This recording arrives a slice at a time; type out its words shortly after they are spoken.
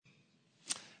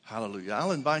Hallelujah.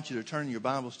 I'll invite you to turn your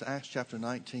Bibles to Acts chapter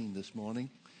 19 this morning.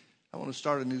 I want to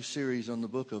start a new series on the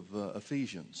book of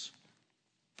Ephesians.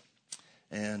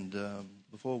 And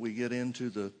before we get into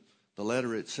the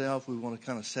letter itself, we want to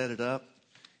kind of set it up,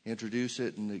 introduce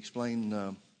it, and explain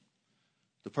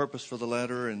the purpose for the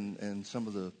letter and some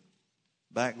of the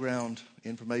background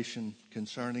information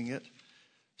concerning it.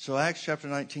 So Acts chapter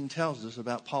 19 tells us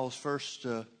about Paul's first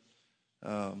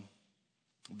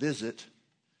visit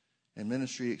and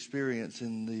ministry experience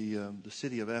in the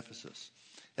city of Ephesus.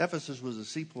 Ephesus was a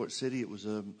seaport city. It was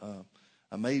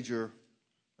a major,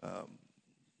 it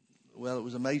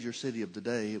was a major city of the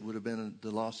day. It would have been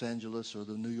the Los Angeles or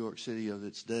the New York City of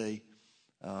its day.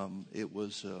 It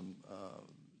was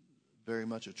very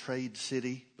much a trade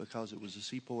city because it was a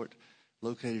seaport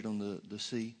located on the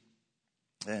sea.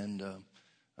 And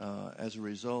as a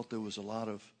result, there was a lot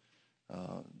of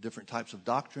different types of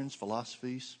doctrines,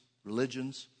 philosophies,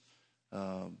 religions,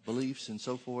 beliefs, and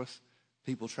so forth.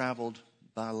 People traveled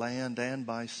by land and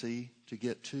by sea to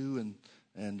get to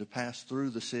and to pass through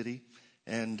the city.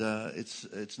 And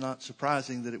it's not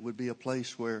surprising that it would be a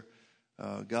place where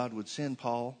God would send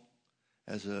Paul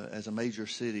as a major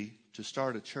city to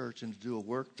start a church and to do a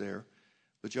work there.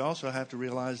 But you also have to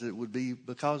realize that it would be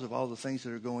because of all the things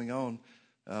that are going on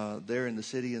there in the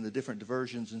city and the different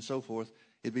diversions and so forth.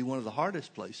 It'd be one of the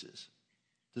hardest places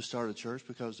to start a church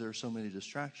because there are so many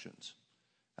distractions.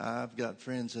 I've got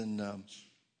friends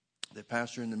that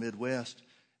pastor in the Midwest,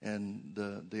 and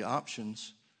the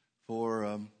options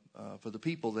for the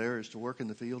people there is to work in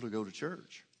the field or go to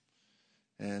church,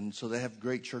 and so they have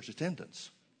great church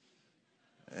attendance.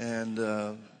 And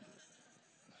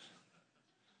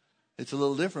it's a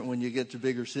little different when you get to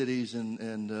bigger cities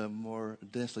and more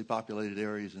densely populated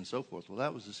areas and so forth. Well,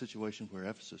 that was the situation where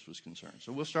Ephesus was concerned.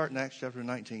 So we'll start in Acts chapter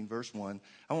 19, verse 1.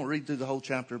 I won't read through the whole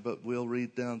chapter, but we'll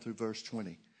read down through verse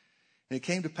 20. And it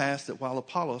came to pass that while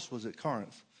Apollos was at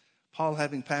Corinth, Paul,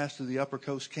 having passed through the upper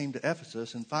coast, came to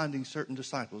Ephesus, and finding certain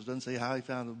disciples, doesn't say how he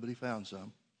found them, but he found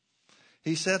some.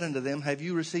 He said unto them, Have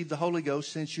you received the Holy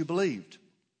Ghost since you believed?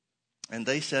 And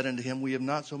they said unto him, We have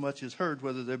not so much as heard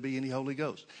whether there be any Holy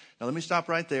Ghost. Now let me stop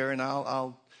right there, and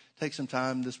I'll take some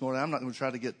time this morning. I'm not going to try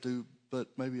to get through, but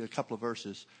maybe a couple of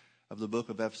verses of the book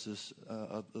of Ephesus,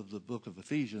 of the book of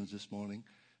Ephesians this morning.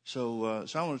 So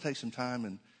I want to take some time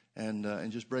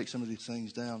and just break some of these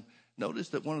things down. Notice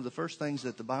that one of the first things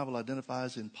that the Bible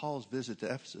identifies in Paul's visit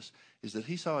to Ephesus is that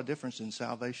he saw a difference in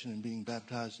salvation and being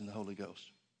baptized in the Holy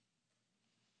Ghost.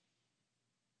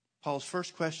 Paul's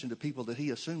first question to people that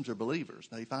he assumes are believers.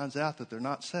 Now he finds out that they're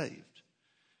not saved,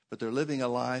 but they're living a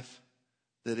life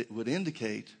that it would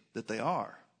indicate that they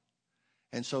are.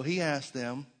 And so he asked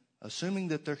them, assuming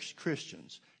that they're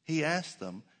Christians, he asked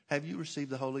them, Have you received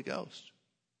the Holy Ghost?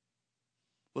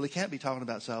 Well, he can't be talking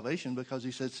about salvation because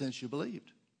he said, since you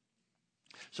believed.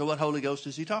 So what Holy Ghost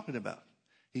is he talking about?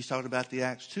 He's talking about the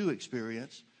Acts 2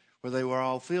 experience where they were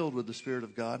all filled with the Spirit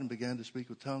of God and began to speak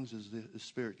with tongues as the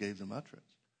Spirit gave them utterance.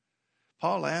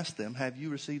 Paul asked them, Have you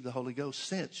received the Holy Ghost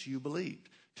since you believed?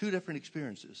 Two different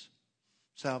experiences,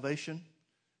 salvation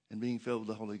and being filled with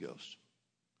the Holy Ghost.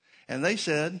 And they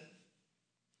said,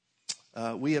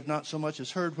 We have not so much as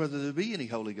heard whether there be any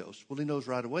Holy Ghost. Well, he knows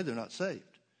right away they're not saved.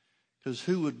 Because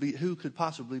who could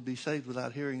possibly be saved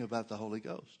without hearing about the Holy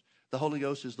Ghost? The Holy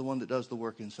Ghost is the one that does the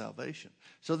work in salvation.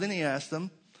 So then he asked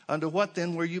them, Unto what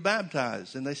then were you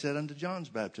baptized? And they said, Unto John's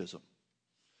baptism.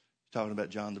 Talking about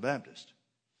John the Baptist.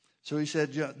 So he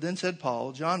said, Then said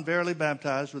Paul, John verily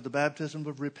baptized with the baptism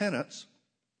of repentance,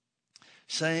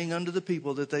 saying unto the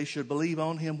people that they should believe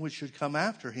on him which should come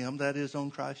after him, that is,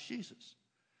 on Christ Jesus.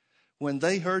 When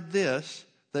they heard this,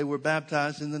 they were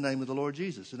baptized in the name of the Lord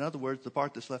Jesus. In other words, the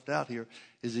part that's left out here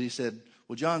is that he said,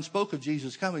 well, John spoke of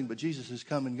Jesus coming, but Jesus has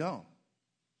come and gone.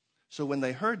 So when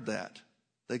they heard that,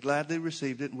 they gladly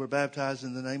received it and were baptized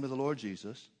in the name of the Lord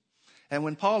Jesus. And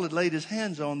when Paul had laid his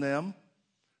hands on them,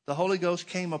 the Holy Ghost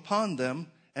came upon them,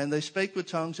 and they spake with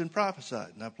tongues and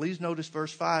prophesied. Now, please notice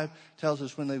verse 5 tells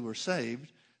us when they were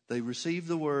saved, they received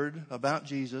the word about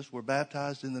Jesus, were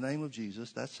baptized in the name of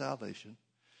Jesus. That's salvation.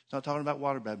 It's not talking about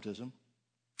water baptism,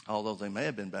 although they may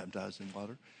have been baptized in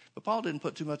water. But Paul didn't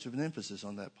put too much of an emphasis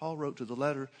on that. Paul wrote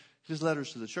to his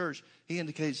letters to the church. He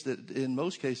indicates that in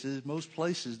most cases, most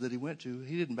places that he went to,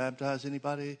 he didn't baptize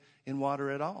anybody in water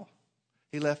at all.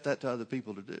 He left that to other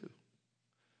people to do.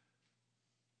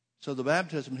 So the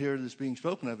baptism here that's being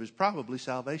spoken of is probably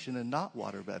salvation and not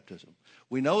water baptism.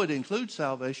 We know it includes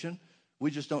salvation. We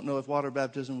just don't know if water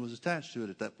baptism was attached to it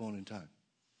at that point in time.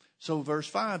 So verse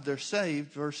 5, they're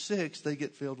saved. Verse 6, they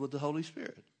get filled with the Holy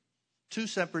Spirit. Two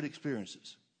separate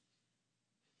experiences.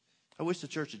 I wish the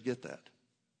church would get that.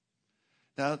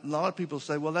 Now, a lot of people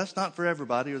say, well, that's not for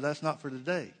everybody or that's not for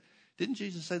today. Didn't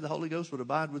Jesus say the Holy Ghost would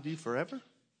abide with you forever?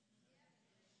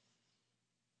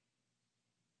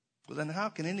 Well, then how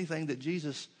can anything that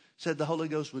Jesus said the Holy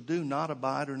Ghost would do not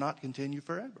abide or not continue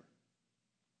forever?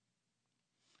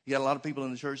 You got a lot of people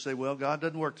in the church say, well, God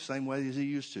doesn't work the same way as he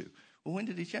used to. Well, when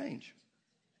did he change?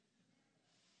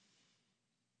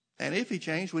 And if he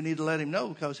changed, we need to let him know,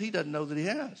 because he doesn't know that he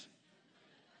has.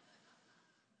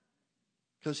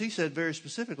 Because he said very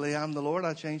specifically, I'm the Lord,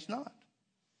 I change not.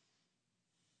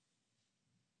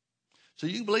 So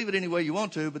you can believe it any way you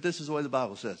want to, but this is the way the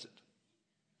Bible says it.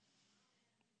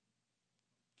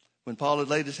 When Paul had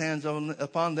laid his hands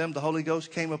upon them, the Holy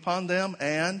Ghost came upon them,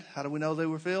 and how do we know they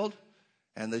were filled?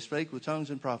 And they spake with tongues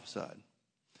and prophesied.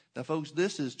 Now, folks,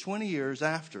 this is 20 years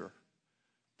after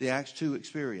the Acts 2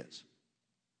 experience.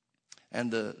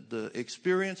 And the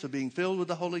experience of being filled with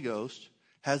the Holy Ghost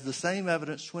has the same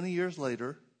evidence 20 years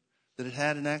later that it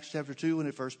had in Acts chapter 2 when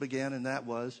it first began, and that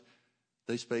was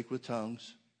they spake with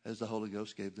tongues as the Holy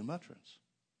Ghost gave them utterance.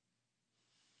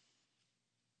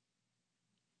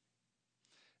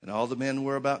 And all the men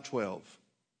were about 12.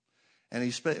 And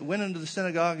he went into the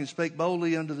synagogue and spake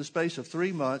boldly unto the space of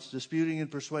 3 months, disputing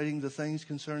and persuading the things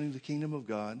concerning the kingdom of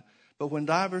God. But when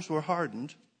divers were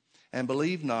hardened and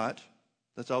believed not,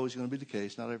 that's always going to be the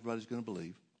case. Not everybody's going to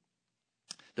believe.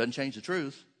 Doesn't change the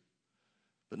truth,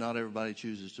 but not everybody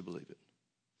chooses to believe it.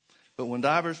 But when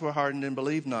divers were hardened and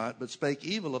believed not, but spake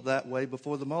evil of that way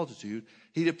before the multitude,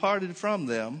 he departed from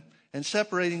them, and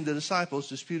separating the disciples,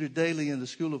 disputed daily in the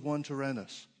school of one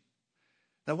Tyrannus.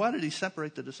 Now, why did he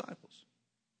separate the disciples?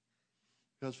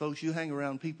 Because, folks, you hang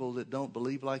around people that don't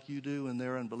believe like you do, and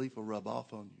their unbelief will rub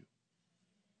off on you.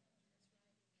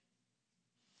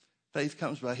 Faith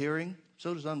comes by hearing,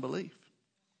 so does unbelief.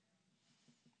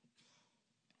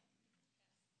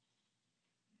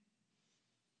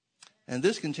 And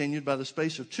this continued by the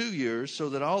space of 2 years, so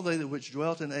that all they which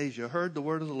dwelt in Asia heard the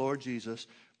word of the Lord Jesus,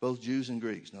 both Jews and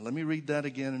Greeks. Now let me read that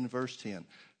again in verse 10.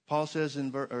 Paul says,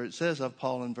 it says of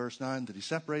Paul in verse 9 that he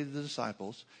separated the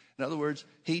disciples. In other words,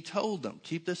 he told them,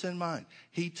 keep this in mind,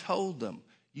 he told them,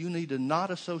 you need to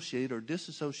not associate or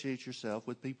disassociate yourself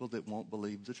with people that won't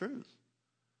believe the truth.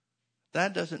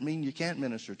 That doesn't mean you can't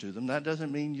minister to them. That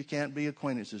doesn't mean you can't be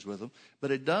acquaintances with them.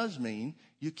 But it does mean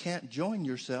you can't join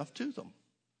yourself to them.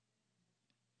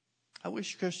 I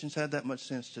wish Christians had that much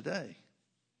sense today.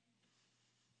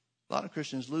 A lot of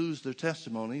Christians lose their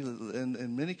testimony.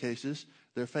 In many cases,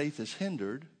 their faith is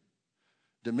hindered,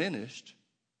 diminished,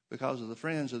 because of the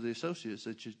friends or the associates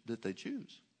that they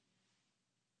choose.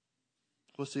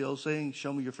 What's the old saying?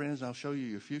 Show me your friends and I'll show you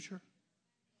your future.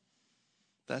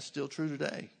 That's still true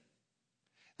today.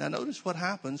 Now notice what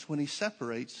happens when he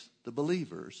separates the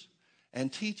believers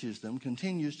and teaches them,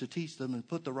 continues to teach them and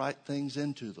put the right things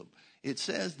into them. It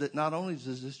says that not only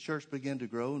does this church begin to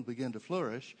grow and begin to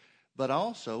flourish, but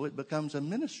also it becomes a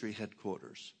ministry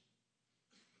headquarters.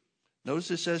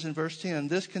 Notice it says in verse 10,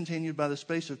 this continued by the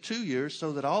space of 2 years,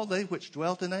 so that all they which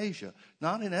dwelt in Asia,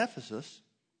 not in Ephesus,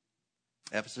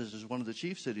 Ephesus is one of the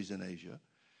chief cities in Asia,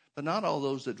 but not all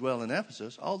those that dwell in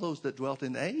Ephesus, all those that dwelt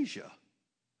in Asia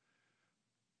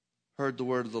heard the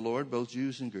word of the Lord, both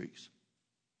Jews and Greeks.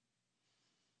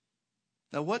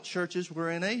 Now, what churches were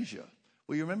in Asia?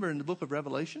 Well, you remember in the book of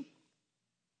Revelation,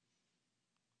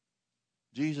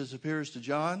 Jesus appears to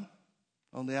John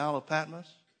on the Isle of Patmos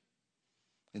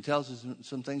and tells us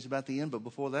some things about the end. But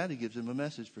before that, he gives him a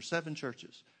message for 7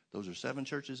 churches. Those are 7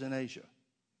 churches in Asia.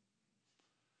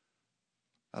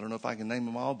 I don't know if I can name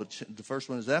them all, but the first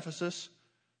one is Ephesus,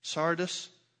 Sardis,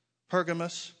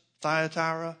 Pergamos,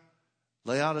 Thyatira,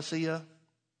 Laodicea,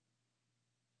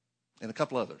 and a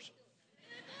couple others.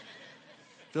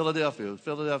 Philadelphia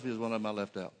is one of them I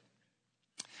left out.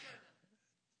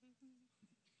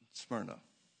 Smyrna.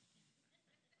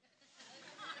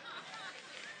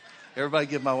 Everybody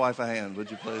give my wife a hand,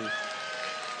 would you please?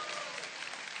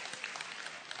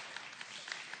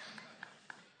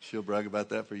 She'll brag about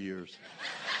that for years.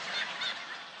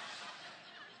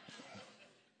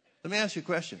 Let me ask you a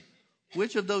question.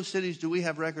 Which of those cities do we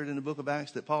have record in the book of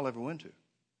Acts that Paul ever went to?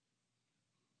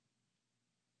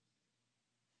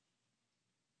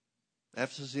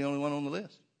 Ephesus is the only one on the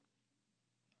list.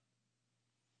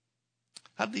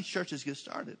 How did these churches get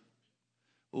started?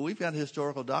 Well, we've got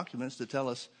historical documents that tell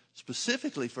us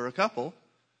specifically for a couple,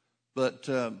 but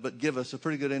give us a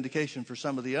pretty good indication for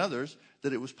some of the others,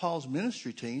 that it was Paul's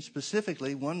ministry team,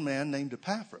 specifically one man named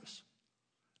Epaphras,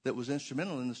 that was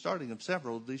instrumental in the starting of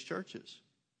several of these churches.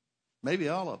 Maybe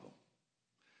all of them.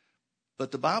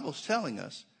 But the Bible's telling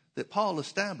us that Paul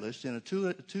established in a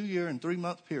 2 year and 3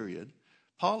 month period,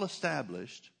 Paul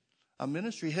established a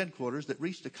ministry headquarters that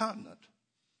reached a continent.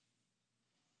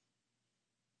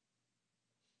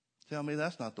 Tell me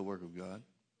that's not the work of God.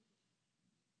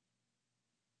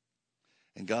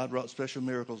 And God wrought special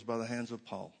miracles by the hands of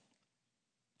Paul,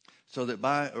 so that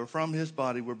by or from his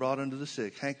body were brought unto the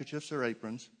sick handkerchiefs or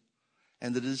aprons,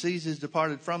 and the diseases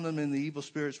departed from them, and the evil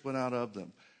spirits went out of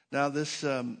them. Now, this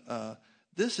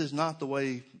is not the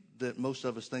way that most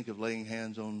of us think of laying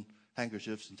hands on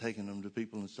handkerchiefs and taking them to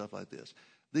people and stuff like this.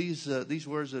 These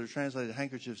words that are translated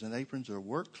handkerchiefs and aprons are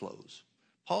work clothes.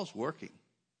 Paul's working.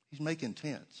 He's making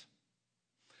tents.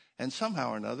 And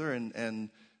somehow or another, and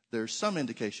there's some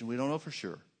indication, we don't know for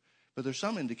sure, but there's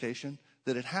some indication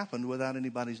that it happened without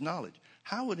anybody's knowledge.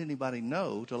 How would anybody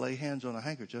know to lay hands on a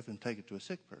handkerchief and take it to a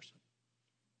sick person?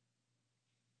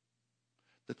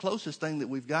 The closest thing that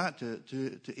we've got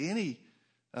to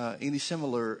any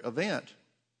similar event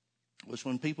was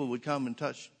when people would come and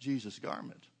touch Jesus'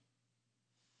 garment.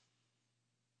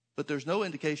 But there's no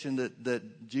indication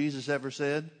that Jesus ever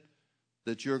said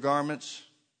that your garments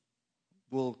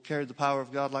will carry the power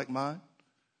of God like mine,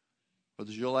 or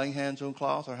that you're laying hands on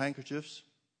cloth or handkerchiefs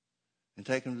and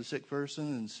take them to the sick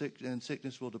person and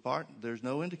sickness will depart. There's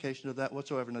no indication of that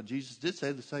whatsoever. Now, Jesus did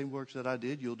say, the same works that I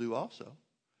did, you'll do also.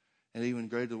 And even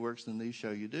greater works than these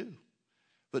shall you do.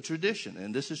 But tradition,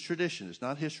 and this is tradition, it's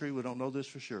not history, we don't know this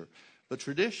for sure. But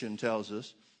tradition tells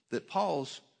us that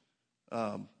Paul's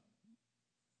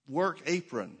work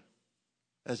apron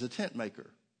as a tent maker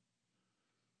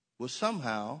was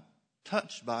somehow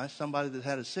touched by somebody that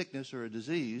had a sickness or a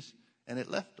disease, and it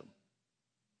left them.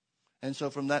 And so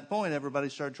from that point, everybody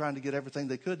started trying to get everything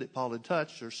they could that Paul had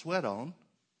touched or sweat on.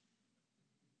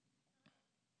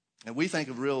 And we think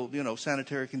of real,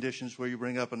 sanitary conditions where you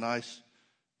bring up a nice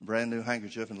brand new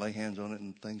handkerchief and lay hands on it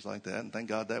and things like that. And thank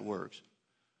God that works.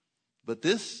 But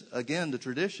this, again, the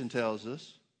tradition tells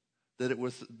us that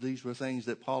these were things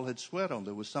that Paul had sweat on.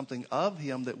 There was something of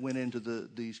him that went into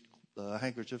these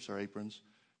handkerchiefs or aprons,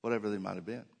 whatever they might have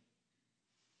been.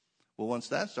 Well, once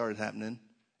that started happening,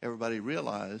 everybody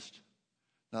realized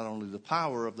not only the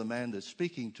power of the man that's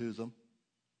speaking to them,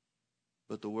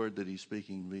 but the word that he's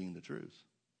speaking being the truth.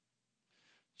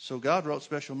 So God wrought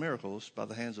special miracles by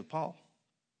the hands of Paul,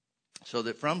 so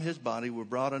that from his body were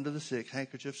brought unto the sick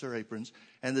handkerchiefs or aprons,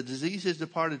 and the diseases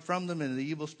departed from them, and the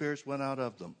evil spirits went out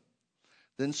of them.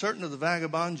 Then certain of the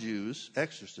vagabond Jews,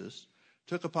 exorcists,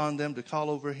 took upon them to call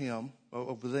over them,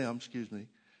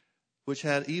 which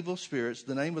had evil spirits,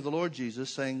 the name of the Lord Jesus,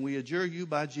 saying, We adjure you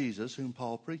by Jesus, whom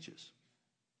Paul preaches.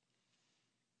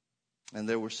 And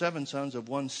there were 7 sons of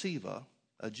one Sceva,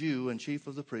 a Jew and chief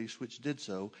of the priests, which did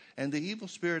so. And the evil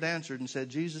spirit answered and said,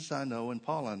 Jesus I know, and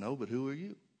Paul I know, but who are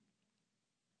you?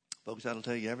 Folks, that'll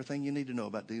tell you everything you need to know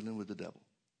about dealing with the devil.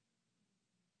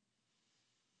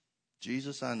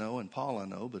 Jesus I know, and Paul I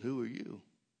know, but who are you?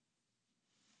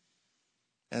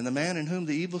 And the man in whom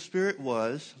the evil spirit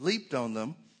was leaped on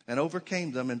them and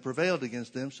overcame them and prevailed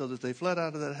against them, so that they fled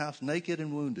out of that house naked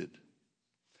and wounded.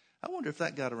 I wonder if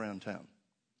that got around town.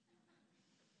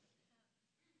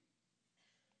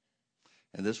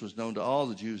 And this was known to all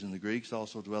the Jews and the Greeks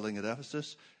also dwelling at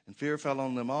Ephesus. And fear fell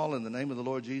on them all, and the name of the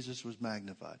Lord Jesus was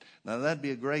magnified. Now that'd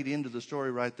be a great end of the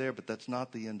story right there, but that's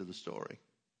not the end of the story.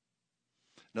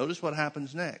 Notice what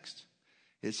happens next.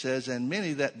 It says, and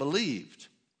many that believed.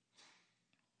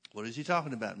 What is he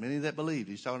talking about? Many that believed.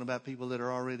 He's talking about people that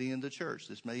are already in the church.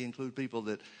 This may include people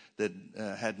that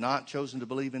had not chosen to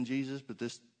believe in Jesus, but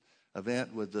this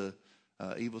event with the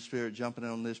evil spirit jumping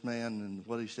on this man and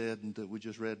what he said and that we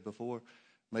just read before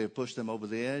may have pushed them over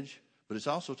the edge. But it's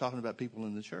also talking about people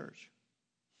in the church.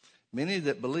 Many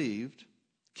that believed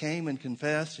came and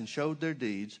confessed and showed their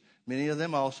deeds. Many of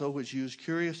them also which used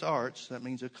curious arts, that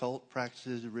means occult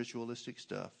practices and ritualistic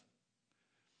stuff,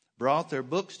 brought their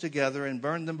books together and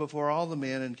burned them before all the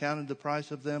men and counted the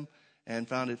price of them and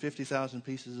found it 50,000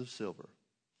 pieces of silver.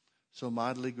 So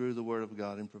mightily grew the word of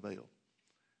God and prevailed.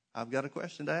 I've got a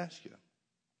question to ask you.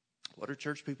 What are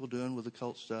church people doing with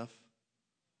occult stuff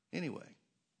anyway?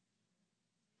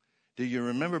 Do you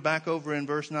remember back over in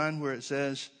verse 9 where it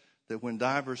says that when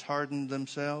divers hardened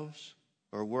themselves,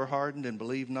 or were hardened and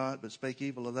believed not, but spake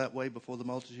evil of that way before the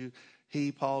multitude,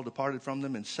 he, Paul, departed from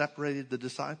them and separated the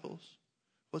disciples?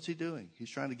 What's he doing? He's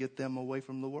trying to get them away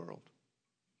from the world.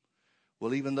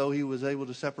 Well, even though he was able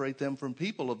to separate them from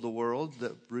people of the world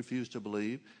that refused to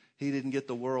believe, he didn't get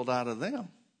the world out of them.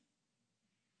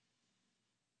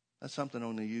 That's something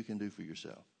only you can do for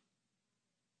yourself.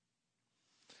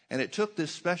 And it took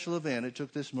this special event, it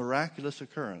took this miraculous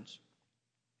occurrence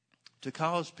to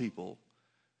cause people,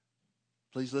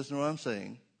 please listen to what I'm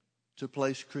saying, to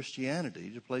place Christianity,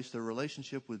 to place their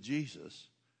relationship with Jesus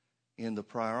in the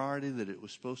priority that it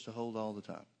was supposed to hold all the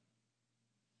time.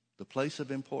 The place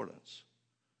of importance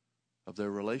of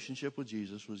their relationship with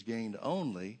Jesus was gained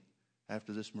only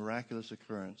after this miraculous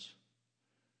occurrence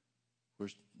where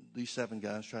these 7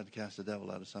 guys tried to cast the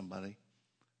devil out of somebody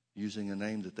using a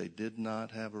name that they did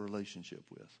not have a relationship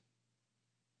with.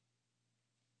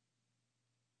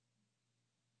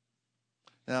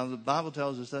 Now, the Bible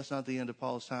tells us that's not the end of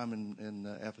Paul's time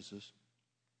in Ephesus.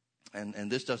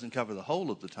 And this doesn't cover the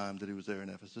whole of the time that he was there in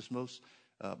Ephesus. Most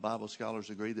Bible scholars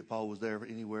agree that Paul was there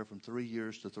anywhere from 3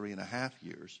 years to 3.5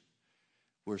 years,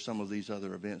 where some of these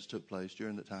other events took place.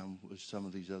 During the time which some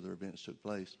of these other events took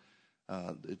place.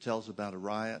 It tells about a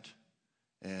riot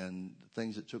and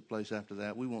things that took place after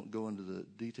that. We won't go into the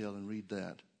detail and read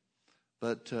that.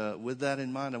 But with that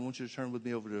in mind, I want you to turn with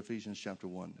me over to Ephesians chapter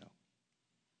 1 now.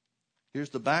 Here's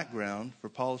the background for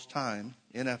Paul's time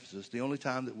in Ephesus, the only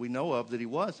time that we know of that he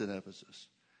was in Ephesus.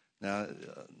 Now,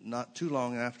 not too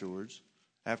long afterwards,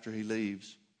 after he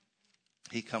leaves,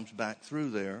 he comes back through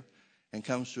there and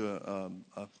comes to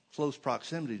a close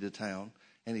proximity to town,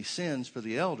 and he sends for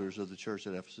the elders of the church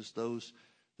at Ephesus, those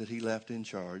that he left in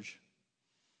charge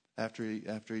after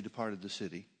he departed the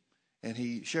city. And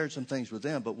he shared some things with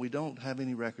them, but we don't have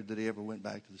any record that he ever went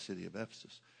back to the city of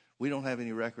Ephesus. We don't have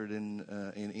any record in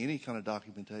any kind of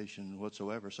documentation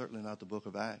whatsoever, certainly not the book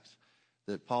of Acts,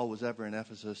 that Paul was ever in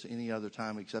Ephesus any other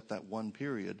time except that one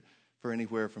period for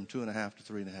anywhere from 2.5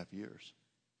 to 3.5 years.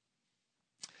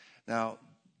 Now,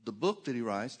 the book that he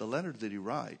writes, the letter that he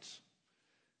writes,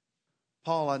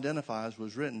 Paul identifies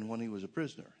was written when he was a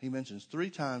prisoner. He mentions 3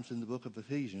 times in the book of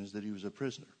Ephesians that he was a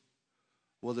prisoner.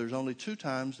 Well, there's only 2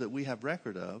 times that we have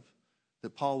record of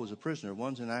that Paul was a prisoner.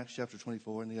 One's in Acts chapter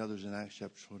 24 and the other's in Acts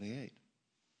chapter 28.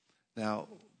 Now,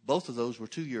 both of those were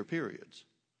 2-year periods.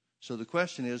 So the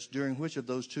question is, during which of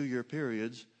those 2-year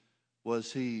periods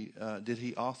did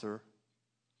he author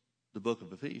the book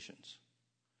of Ephesians?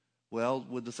 Well,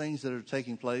 with the things that are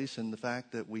taking place and the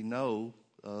fact that we know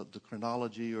the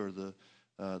chronology or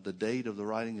the date of the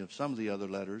writing of some of the other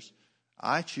letters,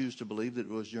 I choose to believe that it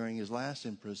was during his last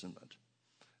imprisonment.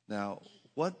 Now,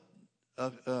 what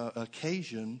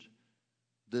occasioned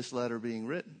this letter being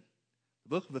written? The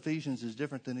book of Ephesians is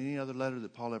different than any other letter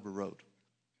that Paul ever wrote.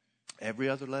 Every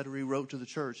other letter he wrote to the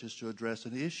church is to address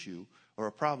an issue or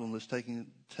a problem that's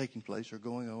taking place or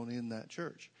going on in that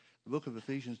church. The book of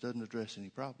Ephesians doesn't address any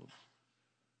problems.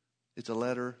 It's a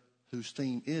letter whose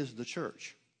theme is the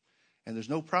church. And there's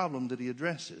no problem that he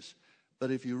addresses.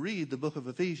 But if you read the book of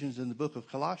Ephesians and the book of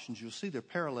Colossians, you'll see they're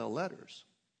parallel letters.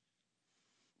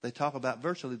 They talk about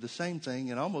virtually the same thing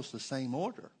in almost the same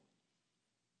order.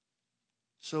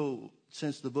 So,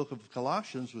 since the book of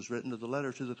Colossians was written, or the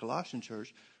letter to the Colossian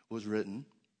church was written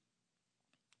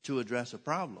to address a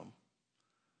problem,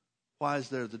 why is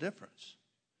there the difference?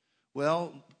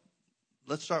 Well,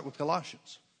 let's start with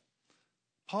Colossians.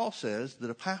 Paul says that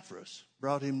Epaphras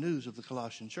brought him news of the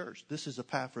Colossian church. This is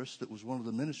Epaphras that was one of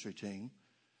the ministry team,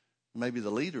 maybe the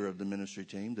leader of the ministry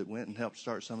team that went and helped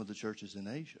start some of the churches in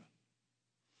Asia.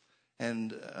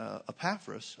 And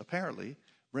Epaphras apparently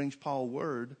brings Paul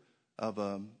word of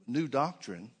a new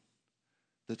doctrine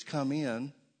that's come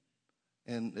in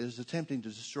and is attempting to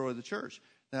destroy the church.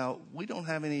 Now, we don't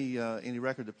have any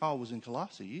record that Paul was in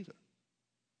Colossae either.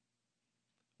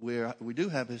 We do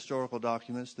have historical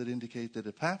documents that indicate that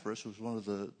Epaphras was one of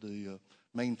the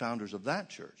main founders of that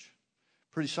church.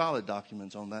 Pretty solid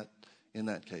documents on that in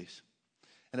that case.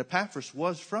 And Epaphras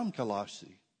was from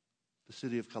Colossae, the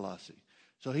city of Colossae.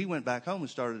 So he went back home and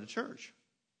started a church.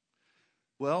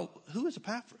 Well, who is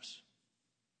Epaphras?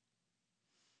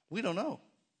 We don't know.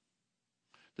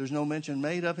 There's no mention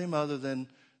made of him other than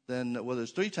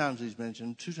there's 3 times he's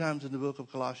mentioned, 2 times in the book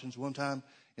of Colossians, 1 time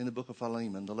in the book of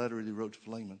Philemon, the letter he wrote to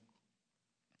Philemon.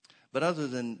 But other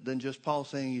than just Paul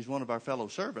saying he's one of our fellow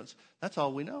servants, that's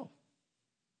all we know.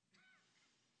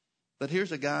 But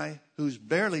here's a guy who's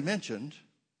barely mentioned,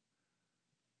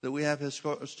 that we have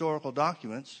historical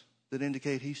documents that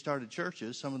indicate he started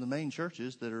churches, some of the main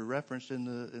churches that are referenced in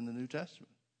the New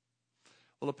Testament.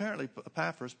 Well, apparently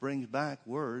Epaphras brings back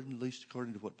word, at least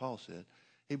according to what Paul said.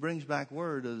 He brings back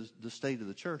word of the state of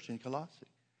the church in Colossae.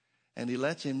 And he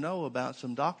lets him know about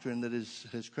some doctrine that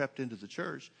has crept into the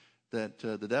church that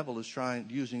the devil is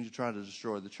using to try to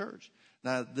destroy the church.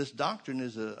 Now, this doctrine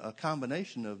is a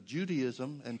combination of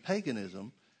Judaism and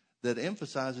paganism that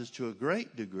emphasizes to a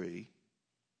great degree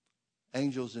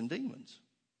angels and demons.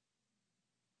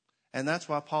 And that's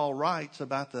why Paul writes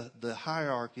about the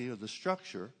hierarchy or the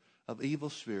structure of evil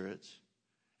spirits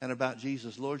and about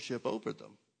Jesus' lordship over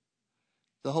them.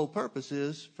 The whole purpose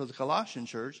is for the Colossian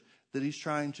church that he's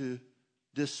trying to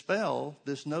dispel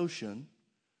this notion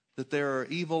that there are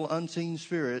evil, unseen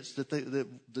spirits that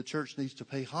the church needs to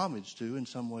pay homage to in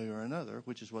some way or another,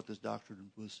 which is what this doctrine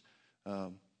was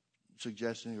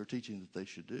suggesting or teaching that they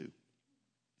should do.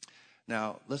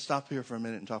 Now, let's stop here for a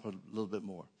minute and talk a little bit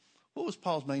more. What was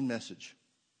Paul's main message?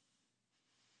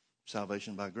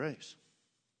 Salvation by grace.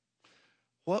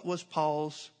 What was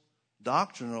Paul's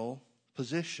doctrinal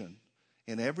position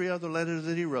in every other letter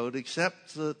that he wrote,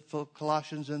 except for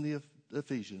Colossians and the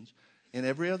Ephesians? In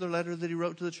every other letter that he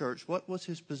wrote to the church, what was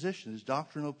his position, his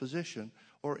doctrinal position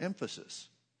or emphasis?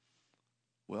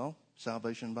 Well,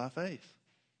 salvation by faith.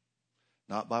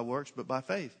 Not by works, but by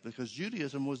faith, because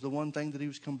Judaism was the one thing that he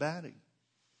was combating.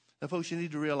 Now, folks, you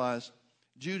need to realize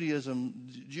Judaism,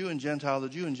 the Jew and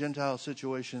Gentile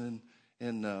situation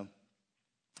in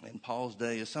Paul's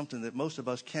day is something that most of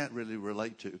us can't really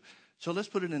relate to. So let's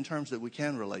put it in terms that we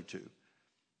can relate to.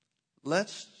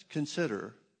 Let's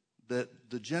consider that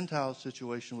the Gentile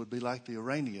situation would be like the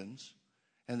Iranians,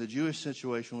 and the Jewish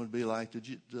situation would be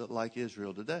like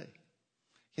Israel today.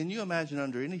 Can you imagine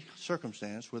under any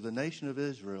circumstance where the nation of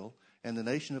Israel and the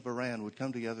nation of Iran would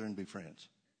come together and be friends?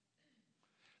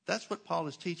 That's what Paul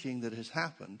is teaching that has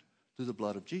happened through the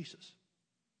blood of Jesus.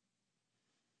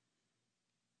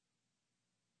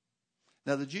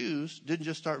 Now, the Jews didn't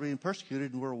just start being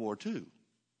persecuted in World War II.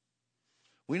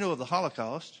 We know of the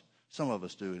Holocaust. Some of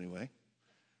us do anyway.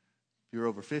 If you're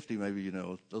over 50, maybe you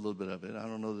know a little bit of it. I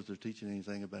don't know that they're teaching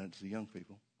anything about it to the young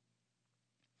people.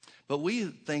 But we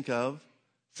think of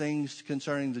things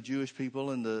concerning the Jewish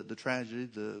people and the tragedy.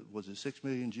 Was it 6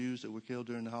 million Jews that were killed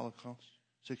during the Holocaust?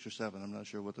 6 or 7, I'm not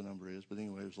sure what the number is. But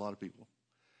anyway, it was a lot of people.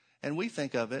 And we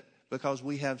think of it because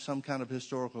we have some kind of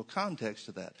historical context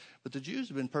to that. But the Jews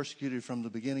have been persecuted from the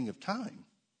beginning of time,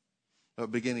 or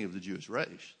beginning of the Jewish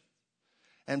race.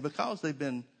 And because they've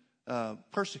been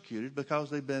persecuted, because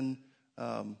they've been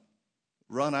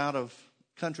run out of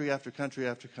country after country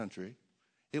after country,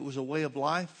 it was a way of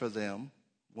life for them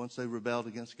once they rebelled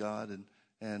against God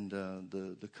and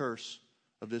the curse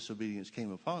of disobedience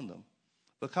came upon them.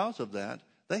 Because of that,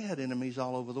 they had enemies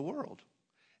all over the world.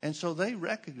 And so they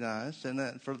recognized, and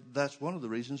that's one of the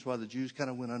reasons why the Jews kind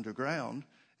of went underground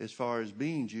as far as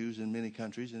being Jews in many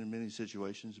countries and in many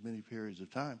situations, many periods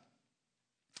of time.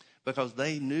 Because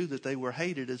they knew that they were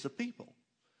hated as a people.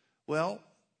 Well,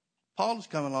 Paul is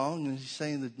coming along and he's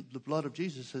saying that the blood of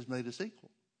Jesus has made us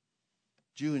equal.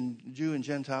 Jew and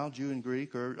Gentile, Jew and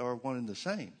Greek are one and the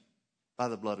same by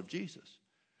the blood of Jesus.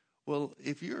 Well,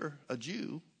 if you're a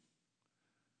Jew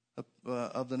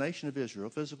of the nation of Israel,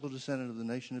 physical descendant of the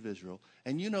nation of Israel,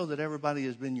 and you know that everybody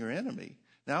has been your enemy,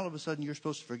 now all of a sudden you're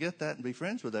supposed to forget that and be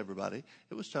friends with everybody.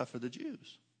 It was tough for the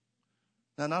Jews.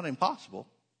 Now, not impossible.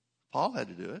 Paul had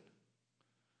to do it.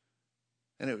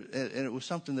 And it was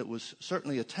something that was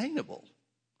certainly attainable.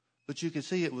 But you could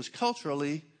see it was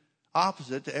culturally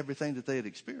opposite to everything that they had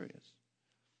experienced.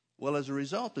 Well, as a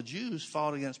result, the Jews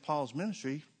fought against Paul's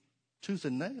ministry tooth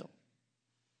and nail.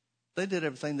 They did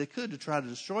everything they could to try to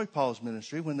destroy Paul's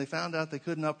ministry. When they found out they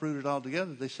couldn't uproot it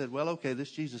altogether, they said, well, okay,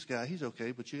 this Jesus guy, he's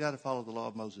okay, but you got to follow the law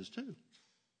of Moses too.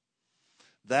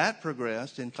 That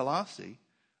progressed in Colossae,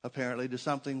 apparently, to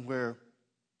something where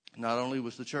not only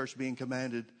was the church being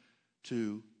commanded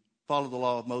to follow the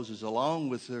law of Moses along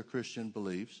with their Christian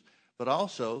beliefs, but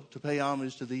also to pay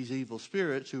homage to these evil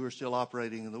spirits who are still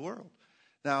operating in the world.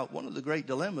 Now, one of the great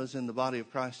dilemmas in the body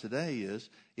of Christ today is,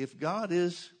 if God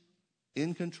is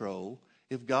in control,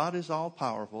 if God is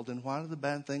all-powerful, then why do the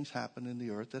bad things happen in the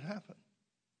earth that happen?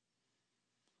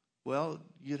 Well,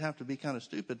 you'd have to be kind of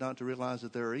stupid not to realize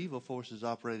that there are evil forces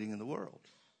operating in the world,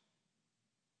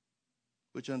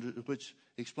 which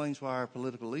explains why our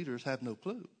political leaders have no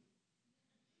clue.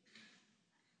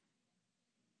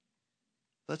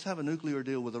 Let's have a nuclear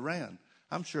deal with Iran.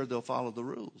 I'm sure they'll follow the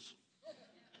rules.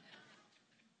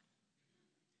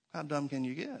 How dumb can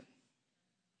you get?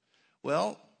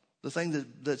 Well, the thing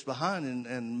that's behind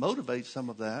and motivates some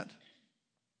of that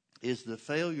is the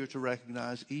failure to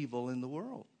recognize evil in the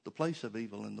world, the place of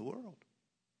evil in the world.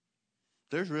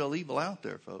 There's real evil out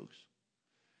there, folks.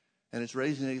 And it's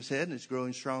raising its head and it's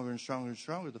growing stronger and stronger and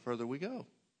stronger the further we go.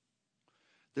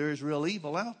 There is real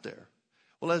evil out there.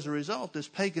 Well, as a result, this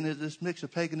mix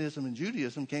of paganism and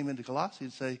Judaism came into Colossae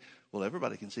and say, well,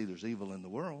 everybody can see there's evil in the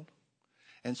world.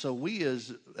 And so we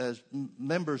as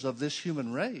members of this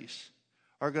human race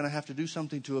are going to have to do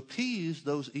something to appease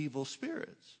those evil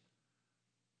spirits.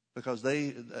 Because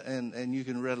and you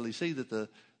can readily see that the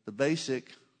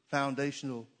basic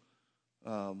foundational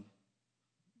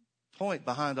point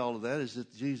behind all of that is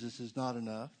that Jesus is not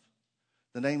enough,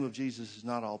 The name of Jesus is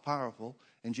not all powerful,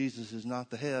 and Jesus is not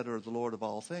the head or the Lord of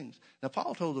all things. Now,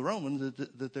 Paul told the Romans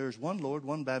that there's one Lord,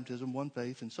 one baptism, one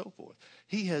faith, and so forth.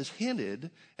 He has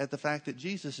hinted at the fact that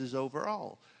Jesus is over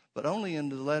all. But only in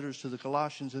the letters to the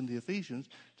Colossians and the Ephesians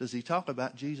does he talk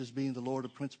about Jesus being the Lord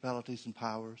of principalities and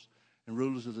powers and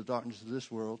rulers of the darkness of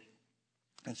this world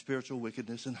and spiritual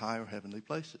wickedness in higher heavenly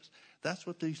places. That's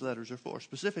what these letters are for,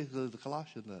 specifically the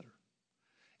Colossian letter.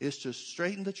 Is to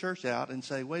straighten the church out and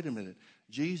say, wait a minute,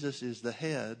 Jesus is the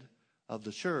head of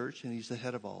the church and he's the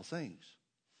head of all things.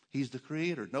 He's the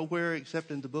creator. Nowhere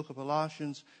except in the book of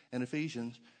Colossians and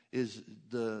Ephesians is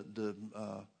the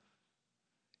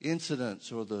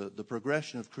incidents or the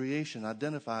progression of creation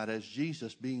identified as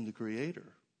Jesus being the creator.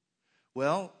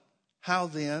 Well, how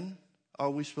then are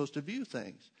we supposed to view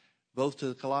things? Both to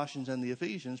the Colossians and the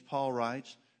Ephesians, Paul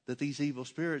writes that these evil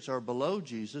spirits are below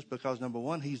Jesus because, number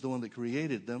one, he's the one that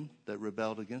created them that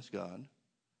rebelled against God.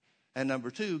 And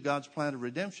number two, God's plan of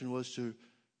redemption was to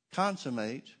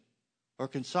consummate or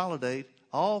consolidate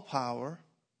all power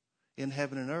in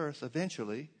heaven and earth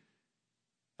eventually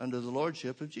under the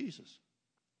lordship of Jesus.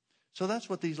 So that's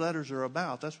what these letters are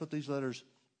about. That's what these letters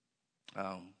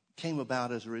came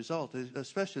about as a result,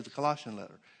 especially the Colossian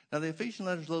letter. Now, the Ephesian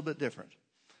letter is a little bit different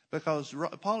because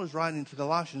Paul is writing to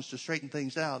Colossians to straighten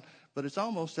things out, but it's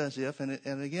almost as if, and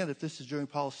again, if this is during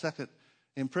Paul's second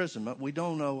imprisonment, we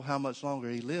don't know how much longer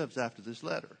he lives after this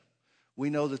letter. We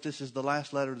know that this is the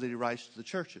last letter that he writes to the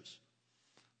churches.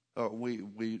 Or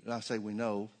I say we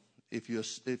know. If you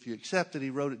accept that he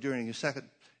wrote it during his second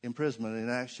imprisonment in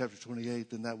Acts chapter 28,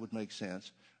 then that would make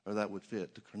sense, or that would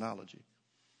fit the chronology.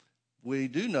 We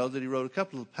do know that he wrote a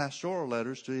couple of pastoral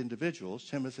letters to individuals,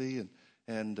 Timothy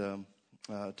and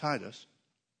Titus,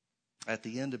 at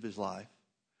the end of his life,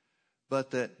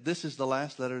 but that this is the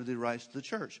last letter that he writes to the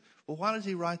church. Well, why does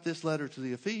he write this letter to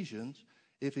the Ephesians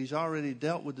if he's already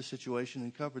dealt with the situation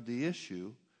and covered the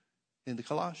issue in the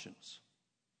Colossians,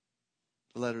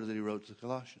 the letter that he wrote to the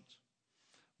Colossians?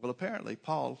 Well, apparently,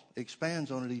 Paul expands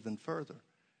on it even further.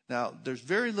 Now, there's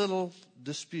very little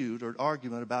dispute or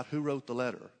argument about who wrote the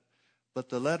letter, but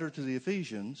the letter to the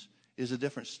Ephesians is a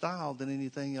different style than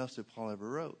anything else that Paul ever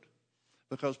wrote.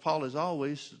 Because Paul is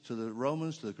always, to the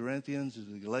Romans, to the Corinthians, to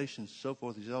the Galatians, and so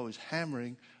forth, he's always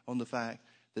hammering on the fact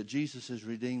that Jesus has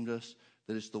redeemed us,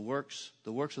 that it's the works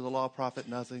of the law profit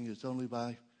nothing, it's only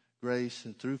by grace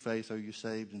and through faith are you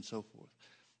saved, and so forth.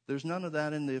 There's none of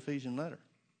that in the Ephesian letter.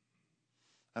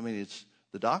 I mean,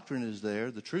 the doctrine is there,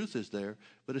 the truth is there,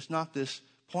 but it's not this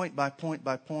point by point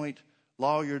by point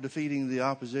lawyer defeating the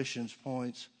opposition's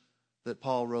points that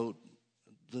Paul wrote,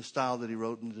 the style that he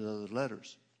wrote into the other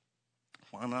letters.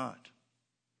 Why not?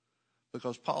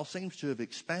 Because Paul seems to have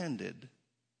expanded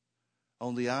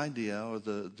on the idea or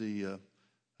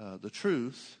the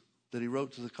truth that he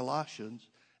wrote to the Colossians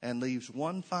and leaves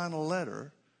one final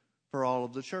letter for all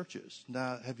of the churches.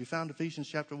 Now, have you found Ephesians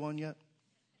chapter 1 yet?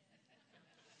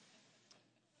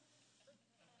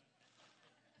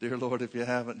 Dear Lord, if you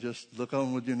haven't, just look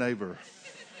on with your neighbor.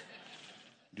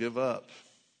 Give up.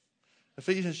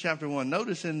 Ephesians chapter 1.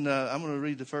 Notice I'm going to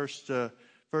read the first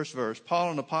verse.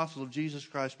 Paul, an apostle of Jesus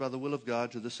Christ by the will of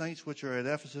God, to the saints which are at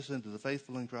Ephesus and to the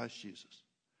faithful in Christ Jesus.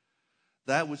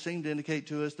 That would seem to indicate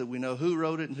to us that we know who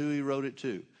wrote it and who he wrote it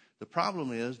to. The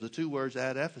problem is the two words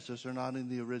at Ephesus are not in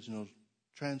the original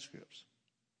transcripts.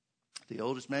 The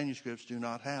oldest manuscripts do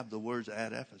not have the words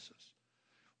at Ephesus.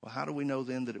 Well, how do we know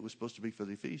then that it was supposed to be for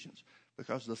the Ephesians?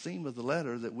 Because the theme of the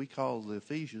letter that we call the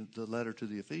letter to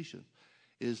the Ephesians,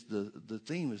 is the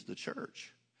theme is the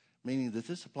church, meaning that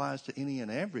this applies to any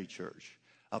and every church.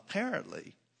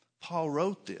 Apparently, Paul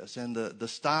wrote this, and the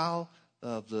style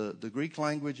of the Greek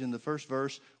language in the first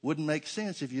verse wouldn't make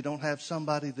sense if you don't have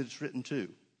somebody that it's written to.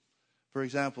 For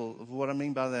example, what I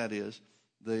mean by that is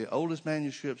the oldest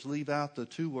manuscripts leave out the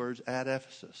two words at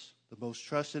Ephesus. The most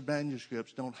trusted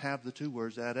manuscripts don't have the two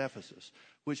words at Ephesus,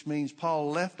 which means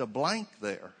Paul left a blank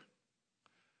there,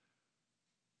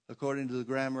 according to the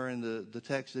grammar and the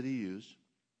text that he used.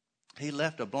 He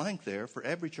left a blank there for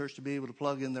every church to be able to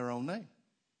plug in their own name.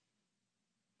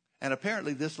 And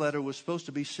apparently this letter was supposed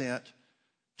to be sent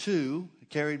to,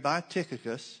 carried by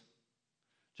Tychicus,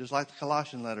 just like the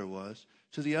Colossian letter was,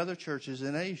 to the other churches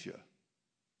in Asia.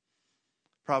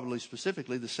 Probably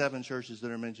specifically the 7 churches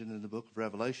that are mentioned in the book of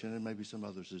Revelation, and maybe some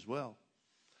others as well.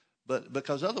 But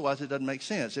because otherwise it doesn't make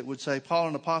sense. It would say, Paul,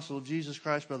 an apostle of Jesus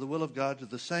Christ by the will of God, to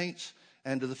the saints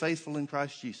and to the faithful in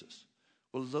Christ Jesus.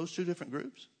 Well, are those two different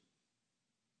groups?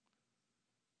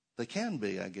 They can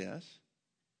be, I guess.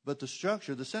 But the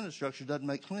sentence structure doesn't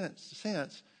make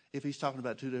sense if he's talking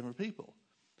about two different people.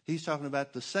 He's talking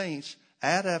about the saints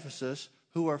at Ephesus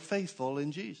who are faithful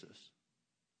in Jesus.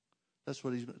 That's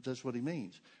what he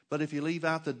means. But if you leave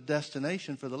out the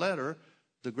destination for the letter,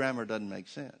 the grammar doesn't make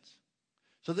sense.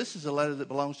 So this is a letter that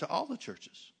belongs to all the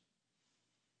churches.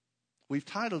 We've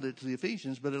titled it to the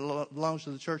Ephesians, but it belongs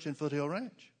to the church in Foothill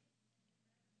Ranch.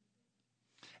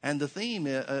 And the theme,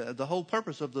 the whole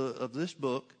purpose of this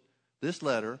book, this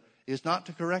letter, is not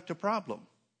to correct a problem.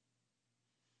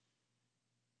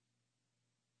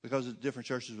 Because different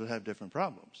churches would have different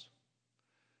problems.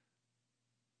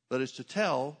 But it's to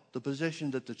tell the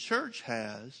position that the church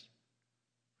has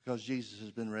because Jesus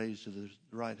has been raised to the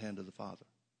right hand of the Father.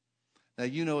 Now,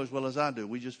 you know as well as I do,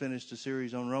 we just finished a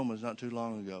series on Romans not too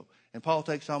long ago. And Paul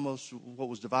takes almost what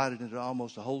was divided into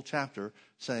almost a whole chapter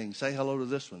saying, say hello to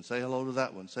this one, say hello to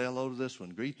that one, say hello to this one,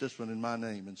 greet this one in my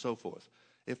name, and so forth.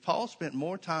 If Paul spent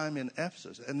more time in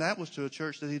Ephesus, and that was to a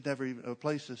church that he'd never even,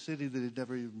 a city that he'd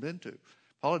never even been to.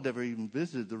 Paul had never even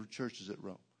visited the churches at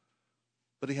Rome.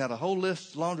 But he had a whole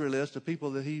laundry list of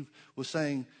people that he was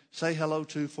saying, say hello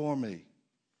to for me.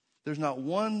 There's not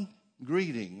one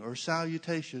greeting or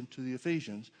salutation to the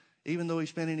Ephesians, even though he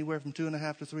spent anywhere from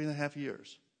 2.5 to 3.5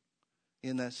 years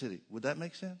in that city. Would that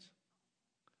make sense?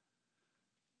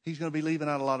 He's going to be leaving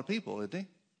out a lot of people, isn't he?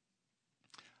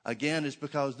 Again, it's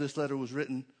because this letter was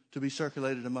written to be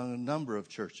circulated among a number of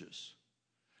churches.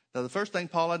 Now, the first thing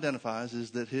Paul identifies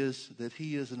is that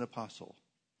he is an apostle.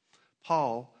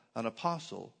 Paul, an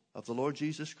apostle of the Lord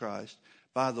Jesus Christ,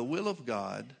 by the will of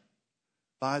God,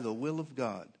 by the will of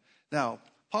God. Now,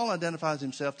 Paul identifies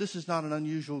himself. This is not an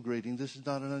unusual greeting. This is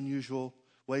not an unusual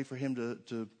way for him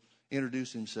to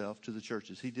introduce himself to the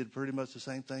churches. He did pretty much the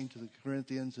same thing to the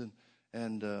Corinthians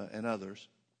and others.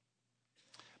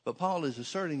 But Paul is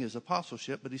asserting his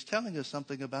apostleship, but he's telling us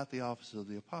something about the office of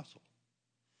the apostle.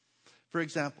 For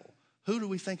example, who do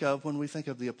we think of when we think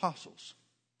of the apostles?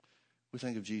 We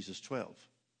think of Jesus 12.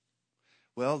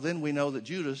 Well, then we know that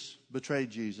Judas betrayed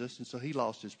Jesus, and so he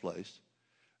lost his place.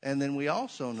 And then we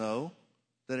also know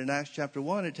that in Acts chapter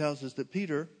 1, it tells us that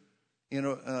Peter, in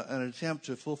an attempt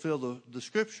to fulfill the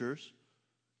scriptures,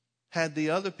 had the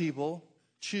other people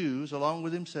choose, along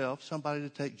with himself, somebody to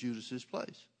take Judas's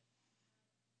place.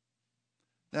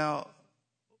 Now,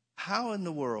 how in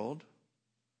the world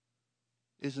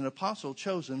is an apostle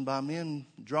chosen by men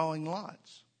drawing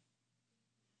lots?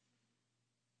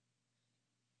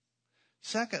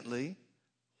 Secondly,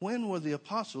 when were the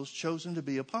apostles chosen to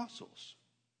be apostles?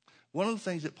 One of the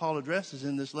things that Paul addresses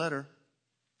in this letter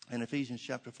in Ephesians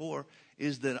chapter 4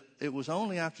 is that it was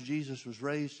only after Jesus was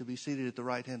raised to be seated at the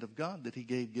right hand of God that he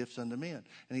gave gifts unto men.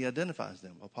 And he identifies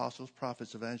them: apostles,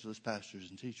 prophets, evangelists, pastors,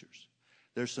 and teachers.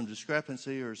 There's some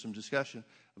discrepancy or some discussion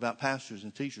about pastors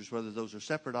and teachers, whether those are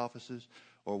separate offices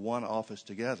or one office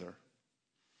together.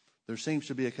 There seems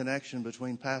to be a connection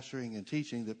between pastoring and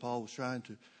teaching that Paul was trying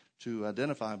to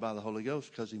identify by the Holy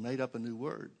Ghost, because he made up a new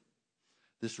word.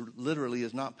 This literally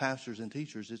is not pastors and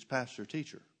teachers, it's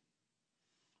pastor-teacher.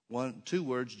 Two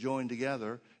words joined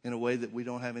together in a way that we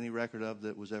don't have any record of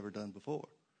that was ever done before.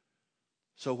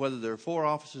 So whether there are 4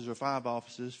 offices or 5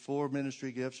 offices, 4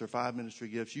 ministry gifts or 5 ministry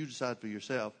gifts, you decide for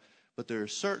yourself. But there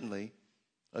is certainly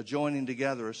a joining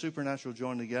together, a supernatural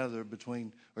joining together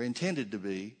between, or intended to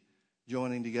be,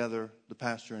 joining together the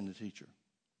pastor and the teacher.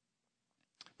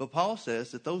 But Paul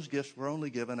says that those gifts were only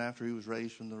given after he was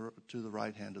raised to the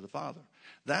right hand of the Father.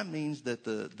 That means that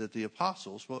the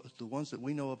apostles, the ones that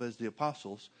we know of as the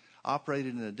apostles,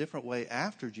 operated in a different way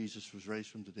after Jesus was raised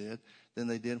from the dead than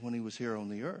they did when he was here on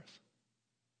the earth.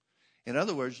 In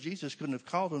other words, Jesus couldn't have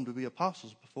called them to be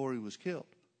apostles before he was killed.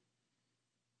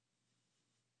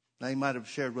 Now, he might have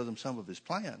shared with them some of his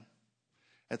plan.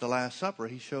 At the Last Supper,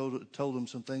 he told them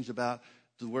some things about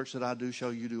the works that I do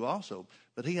shall you do also.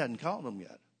 But he hadn't called them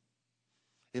yet.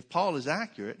 If Paul is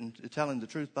accurate in telling the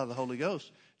truth by the Holy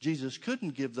Ghost, Jesus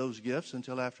couldn't give those gifts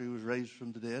until after he was raised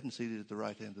from the dead and seated at the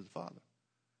right hand of the Father.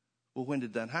 Well, when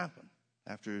did that happen?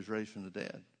 After he was raised from the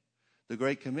dead. The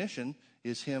Great Commission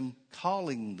is him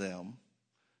calling them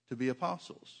to be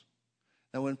apostles.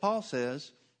 Now, when Paul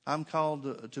says, I'm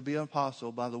called to be an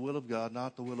apostle by the will of God,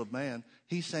 not the will of man,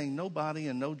 he's saying nobody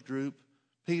and no group,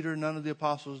 Peter, none of the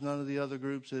apostles, none of the other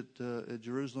groups at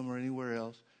Jerusalem or anywhere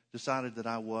else, decided that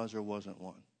I was or wasn't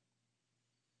one.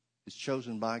 It's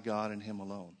chosen by God and him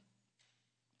alone.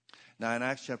 Now, in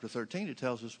Acts chapter 13, it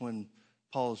tells us when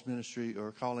Paul's ministry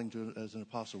or calling as an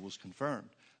apostle was confirmed.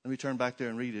 Let me turn back there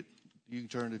and read it. You can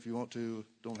turn if you want to.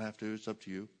 Don't have to. It's up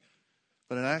to you.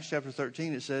 But in Acts chapter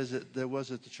 13, it says that there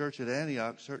was at the church at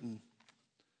Antioch certain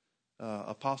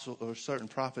apostles or certain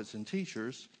prophets and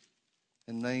teachers,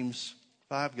 and names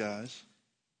 5 guys.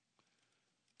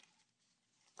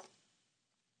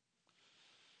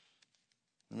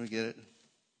 Let me get it.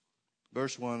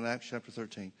 Verse 1, Acts chapter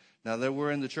 13. Now there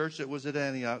were in the church that was at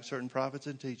Antioch certain prophets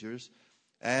and teachers,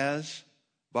 as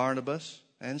Barnabas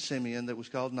and Simeon, that was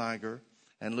called Niger,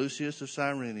 and Lucius of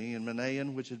Cyrene, and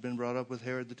Manaen, which had been brought up with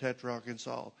Herod the Tetrarch, and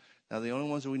Saul. Now the only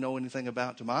ones that we know anything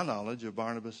about, to my knowledge, are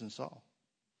Barnabas and Saul.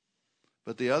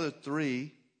 But the other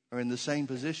three are in the same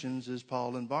positions as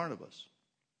Paul and Barnabas.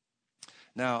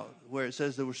 Now, where it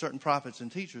says there were certain prophets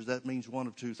and teachers, that means one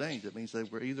of two things. It means they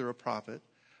were either a prophet,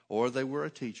 or they were a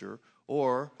teacher,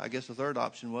 or I guess the third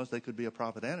option was they could be a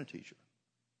prophet and a teacher.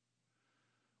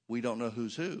 We don't know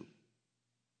who's who.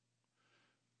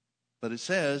 But it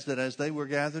says that as they were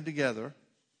gathered together,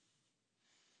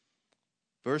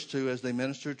 verse 2, as they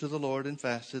ministered to the Lord and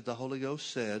fasted, the Holy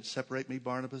Ghost said, separate me,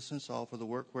 Barnabas and Saul, for the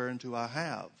work whereunto I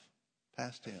have,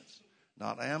 past tense,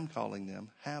 not am calling them,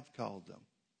 have called them.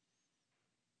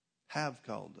 Have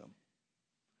called them.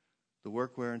 The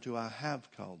work whereunto I have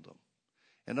called them.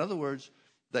 In other words,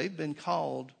 they've been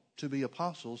called to be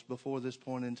apostles before this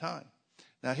point in time.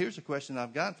 Now, here's a question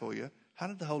I've got for you. How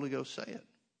did the Holy Ghost say it?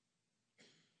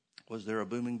 Was there a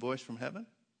booming voice from heaven?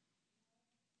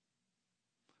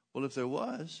 Well, if there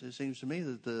was, it seems to me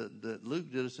that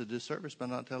Luke did us a disservice by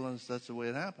not telling us that's the way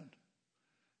it happened.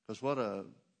 Because what a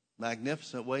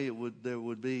magnificent way there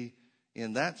would be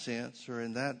in that sense, or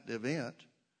in that event,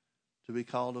 to be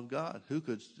called of God. Who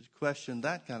could question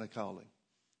that kind of calling?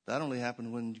 That only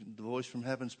happened when the voice from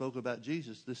heaven spoke about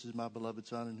Jesus. This is my beloved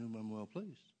Son in whom I'm well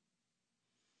pleased.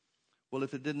 Well,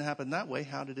 if it didn't happen that way,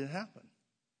 how did it happen?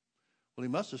 Well, he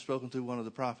must have spoken through one of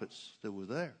the prophets that were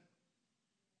there.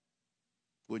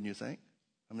 Wouldn't you think?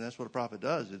 I mean, that's what a prophet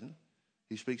does, isn't it?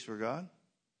 He speaks for God.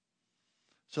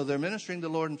 So they're ministering to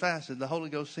the Lord and fasted. The Holy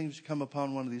Ghost seems to come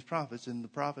upon one of these prophets, and the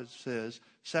prophet says,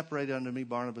 separate unto me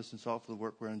Barnabas and Saul for the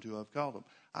work whereunto I've called them.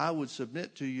 I would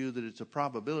submit to you that it's a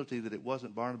probability that it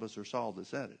wasn't Barnabas or Saul that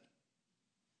said it.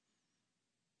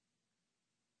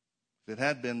 If it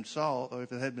had been Saul, or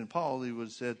if it had been Paul, he would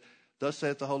have said, thus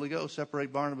saith the Holy Ghost,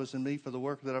 separate Barnabas and me for the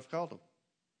work that I've called them.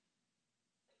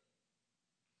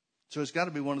 So it's got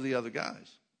to be one of the other guys.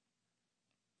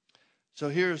 So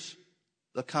here's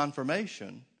the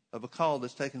confirmation of a call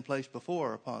that's taken place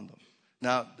before upon them.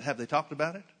 Now, have they talked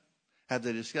about it? Have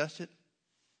they discussed it?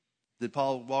 Did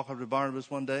Paul walk up to Barnabas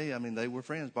one day? I mean, they were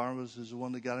friends. Barnabas is the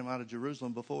one that got him out of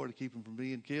Jerusalem before to keep him from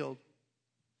being killed.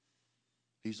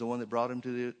 He's the one that brought him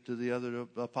to the other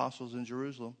apostles in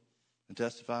Jerusalem and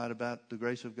testified about the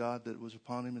grace of God that was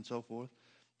upon him and so forth.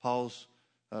 Paul's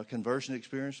conversion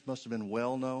experience must have been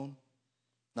well known.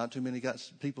 Not too many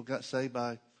people got saved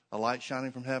by a light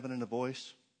shining from heaven and a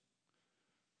voice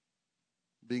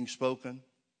being spoken,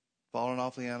 falling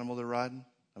off the animal they're riding.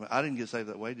 I mean, I didn't get saved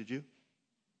that way, did you?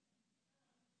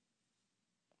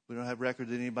 We don't have record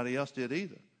that anybody else did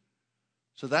either.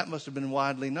 So that must have been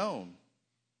widely known.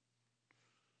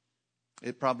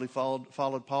 It probably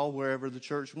followed Paul wherever the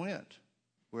church went,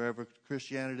 wherever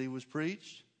Christianity was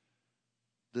preached.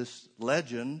 This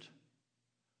legend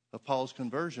of Paul's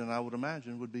conversion, I would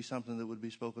imagine, would be something that would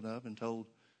be spoken of and told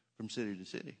from city to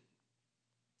city.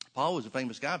 Paul was a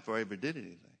famous guy before he ever did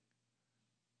anything.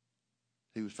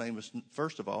 He was famous,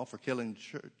 first of all, for killing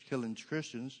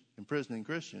Christians, imprisoning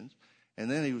Christians, and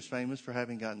then he was famous for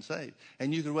having gotten saved.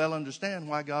 And you could well understand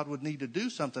why God would need to do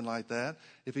something like that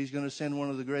if he's going to send one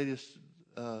of the greatest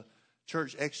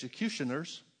church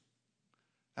executioners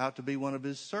out to be one of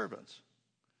his servants.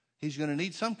 He's going to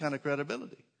need some kind of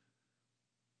credibility.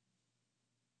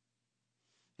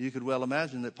 You could well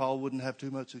imagine that Paul wouldn't have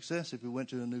too much success if he went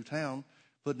to a new town,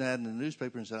 put an ad in the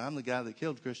newspaper and said, I'm the guy that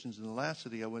killed Christians in the last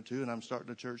city I went to, and I'm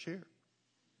starting a church here.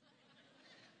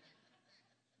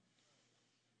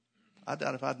 I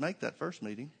doubt if I'd make that first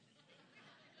meeting.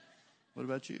 What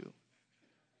about you?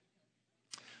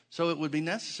 So it would be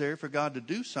necessary for God to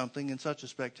do something in such a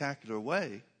spectacular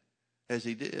way as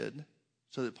he did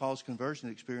so that Paul's conversion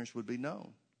experience would be known.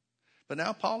 But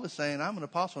now Paul is saying, I'm an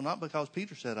apostle not because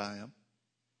Peter said I am.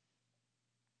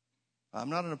 I'm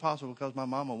not an apostle because my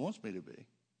mama wants me to be.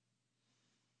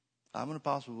 I'm an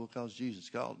apostle because Jesus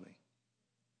called me.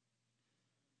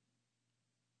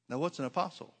 Now, what's an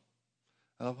apostle?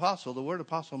 An apostle, the word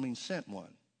apostle means sent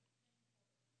one.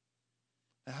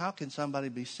 Now, how can somebody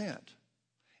be sent?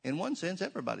 In one sense,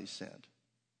 everybody's sent.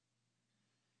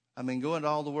 I mean, go into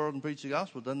all the world and preach the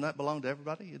gospel. Doesn't that belong to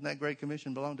everybody? Isn't that Great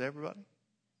Commission belong to everybody?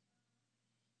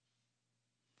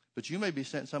 But you may be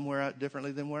sent somewhere out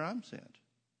differently than where I'm sent.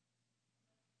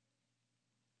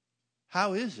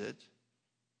 How is it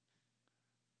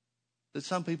that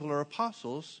some people are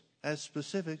apostles as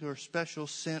specific or special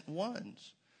sent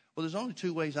ones? Well, there's only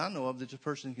two ways I know of that a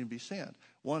person can be sent.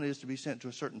 One is to be sent to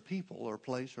a certain people or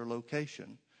place or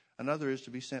location. Another is to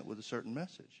be sent with a certain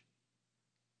message.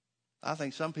 I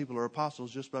think some people are apostles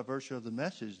just by virtue of the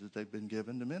message that they've been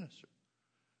given to minister.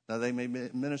 Now, they may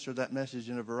minister that message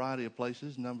in a variety of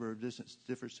places, a number of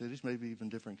different cities, maybe even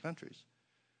different countries.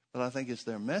 But I think it's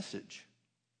their message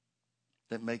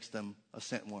that makes them a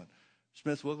sent one.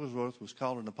 Smith Wigglesworth was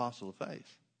called an apostle of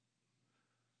faith.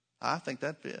 I think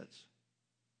that fits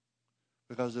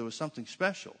because there was something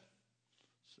special.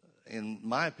 In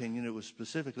my opinion, it was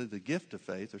specifically the gift of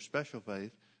faith or special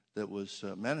faith that was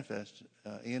manifest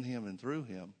in him and through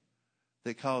him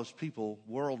that caused people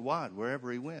worldwide,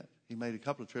 wherever he went. He made a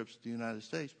couple of trips to the United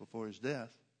States before his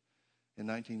death in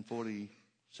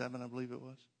 1947, I believe it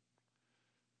was.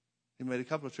 He made a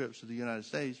couple of trips to the United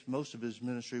States. Most of his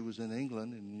ministry was in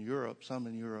England and in Europe, some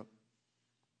in Europe.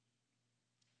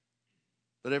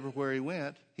 But everywhere he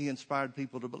went, he inspired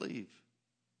people to believe.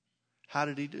 How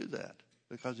did he do that?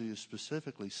 Because he was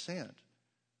specifically sent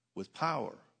with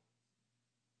power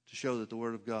to show that the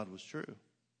Word of God was true.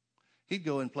 He'd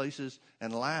go in places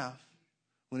and laugh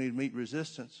when he'd meet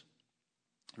resistance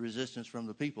from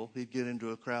the people. He'd get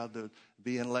into a crowd, there'd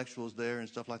be intellectuals there and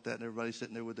stuff like that, and everybody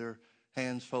sitting there with their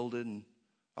hands folded and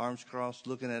arms crossed,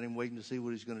 looking at him, waiting to see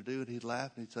what he's going to do. And he'd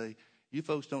laugh and he'd say, "You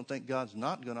folks don't think God's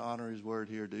not going to honor his word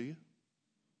here, do you?"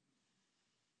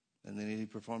 And then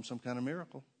he'd perform some kind of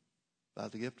miracle by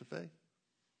the gift of faith.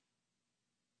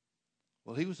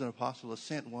 Well, he was an apostle, a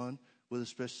sent one with a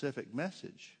specific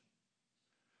message.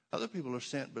 Other people are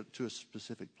sent but to a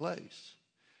specific place.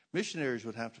 Missionaries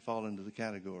would have to fall into the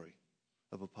category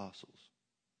of apostles.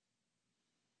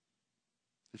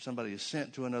 If somebody is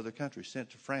sent to another country,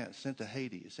 sent to France, sent to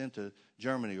Haiti, sent to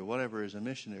Germany or whatever as a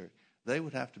missionary, they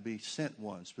would have to be sent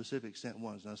ones, specific sent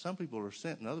ones. Now, some people are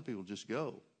sent and other people just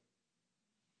go.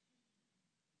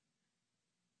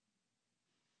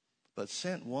 But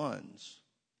sent ones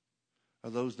are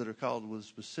those that are called with a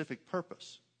specific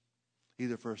purpose,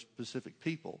 either for a specific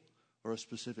people or a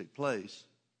specific place,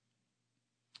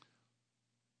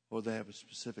 or they have a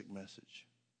specific message.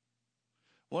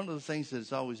 One of the things that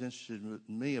has always interested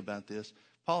me about this,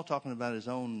 Paul talking about his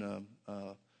own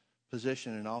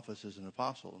position and office as an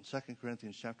apostle. In 2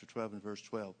 Corinthians chapter 12 and verse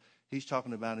 12, he's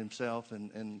talking about himself.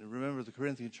 And remember, the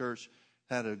Corinthian church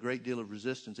had a great deal of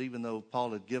resistance, even though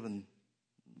Paul had given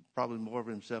probably more of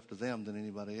himself to them than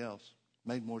anybody else.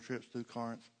 Made more trips through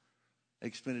Corinth,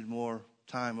 expended more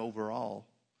time overall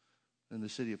in the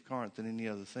city of Corinth than any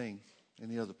other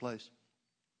place.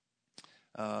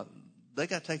 They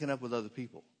got taken up with other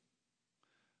people.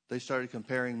 They started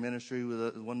comparing ministry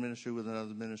with one ministry with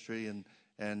another ministry,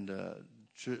 and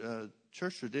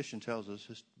church tradition tells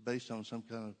us, based on some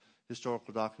kind of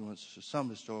historical documents, some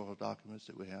historical documents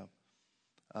that we have,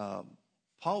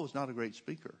 Paul was not a great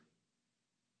speaker.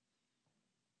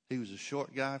 He was a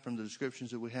short guy from the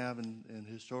descriptions that we have in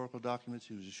historical documents.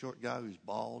 He was a short guy. He was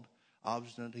bald,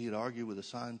 obstinate. He'd argue with a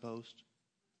signpost.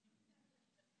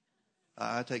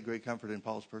 I take great comfort in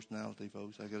Paul's personality,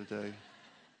 folks, I got to tell you.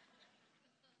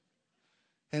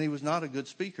 And he was not a good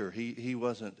speaker. He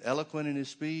wasn't eloquent in his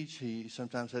speech. He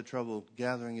sometimes had trouble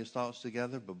gathering his thoughts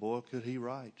together, but boy, could he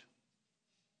write.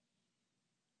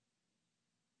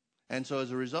 And so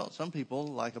as a result, some people,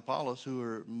 like Apollos, who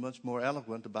are much more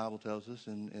eloquent, the Bible tells us,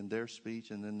 in their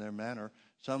speech and in their manner,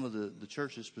 some of the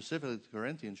churches, specifically the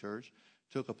Corinthian church,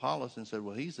 took Apollos and said,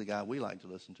 well, he's the guy we like to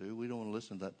listen to. We don't want to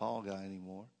listen to that Paul guy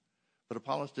anymore. But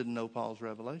Apollos didn't know Paul's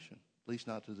revelation, at least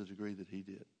not to the degree that he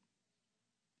did.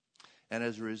 And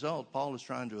as a result, Paul is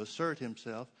trying to assert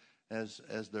himself as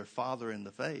their father in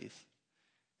the faith.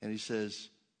 And he says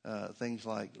things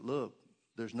like, look,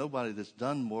 there's nobody that's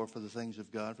done more for the things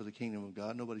of God, for the kingdom of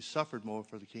God. Nobody's suffered more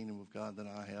for the kingdom of God than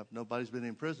I have. Nobody's been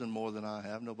in prison more than I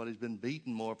have. Nobody's been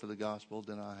beaten more for the gospel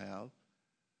than I have.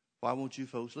 Why won't you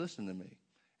folks listen to me?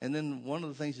 And then one of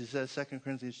the things he says, 2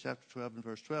 Corinthians chapter 12 and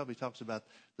verse 12, he talks about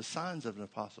the signs of an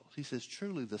apostle. He says,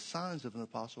 truly the signs of an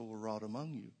apostle were wrought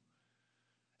among you.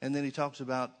 And then he talks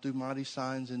about through mighty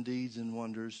signs and deeds and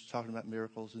wonders, talking about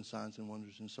miracles and signs and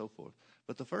wonders and so forth.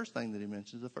 But the first thing that he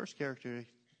mentions, the first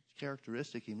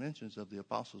characteristic he mentions of the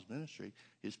apostles' ministry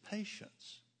is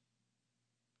patience.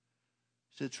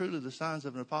 He said, truly the signs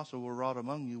of an apostle were wrought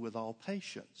among you with all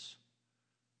patience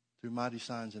through mighty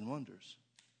signs and wonders.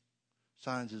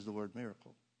 Signs is the word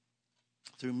miracle.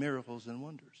 Through miracles and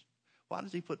wonders. Why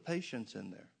does he put patience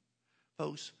in there?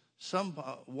 Folks,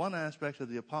 one aspect of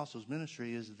the apostles'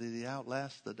 ministry is that he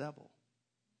outlasts the devil.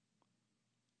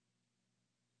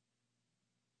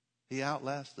 He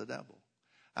outlasts the devil.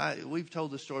 We've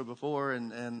told this story before,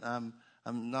 and I'm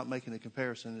not making a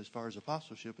comparison as far as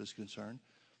apostleship is concerned.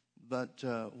 But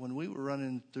when we were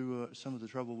running through some of the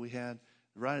trouble we had,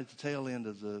 right at the tail end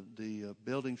of the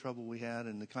building trouble we had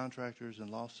and the contractors and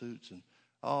lawsuits and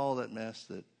all that mess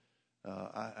that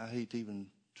I hate to even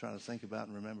try to think about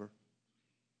and remember.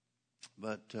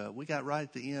 But we got right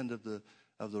at the end of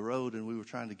the road, and we were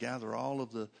trying to gather all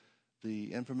of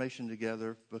the information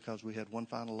together because we had one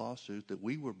final lawsuit that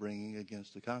we were bringing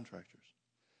against the contractors.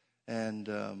 And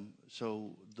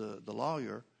so the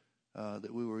lawyer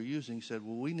that we were using said,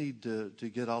 well, we need to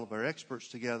get all of our experts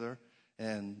together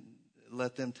and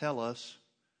let them tell us,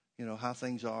 how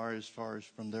things are as far as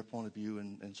from their point of view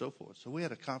and so forth. So we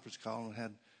had a conference call and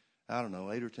had,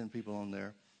 8 or 10 people on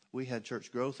there. We had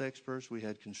church growth experts. We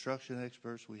had construction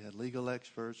experts. We had legal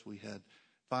experts. We had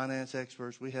finance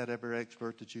experts. We had every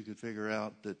expert that you could figure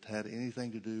out that had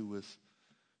anything to do with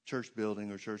church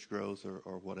building or church growth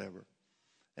or whatever.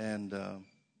 And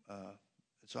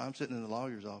so I'm sitting in the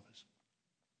lawyer's office,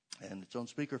 and it's on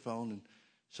speakerphone. And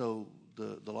so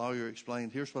the lawyer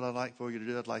explained, here's what I'd like for you to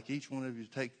do. I'd like each one of you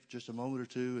to take just a moment or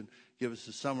two and give us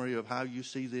a summary of how you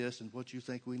see this and what you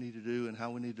think we need to do and how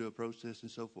we need to approach this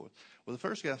and so forth. Well, the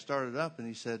first guy started up, and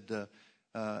he said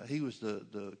he was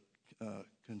the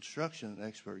construction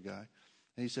expert guy.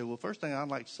 And he said, well, first thing I'd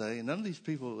like to say, and none of these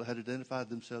people had identified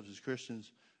themselves as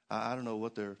Christians. I don't know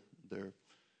what their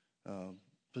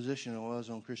position was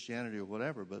on Christianity or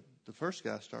whatever, but the first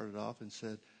guy started off and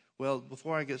said, well,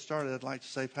 before I get started, I'd like to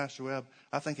say, Pastor Webb,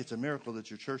 I think it's a miracle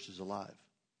that your church is alive.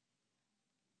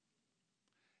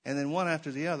 And then one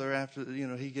after the other,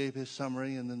 he gave his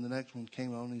summary, and then the next one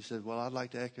came on, and he said, well, I'd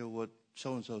like to echo what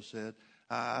so-and-so said.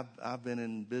 I've been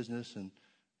in business, and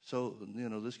so,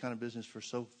 this kind of business for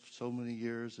so many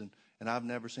years, and I've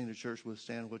never seen a church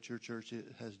withstand what your church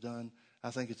has done. I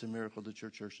think it's a miracle that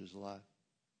your church is alive.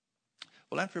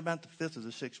 Well, after about the fifth or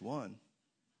the sixth one,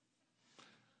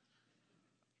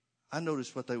 I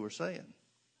noticed what they were saying.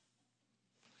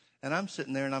 And I'm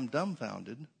sitting there and I'm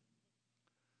dumbfounded,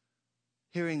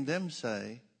 hearing them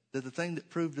say that the thing that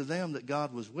proved to them that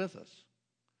God was with us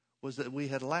was that we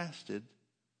had lasted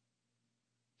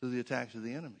through the attacks of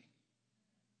the enemy.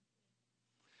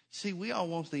 See, we all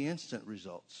want the instant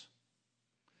results.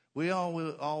 We all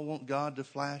want God to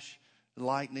flash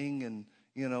lightning and,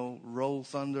 roll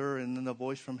thunder and then a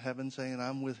voice from heaven saying,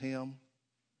 I'm with him.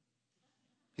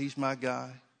 He's my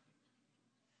guy.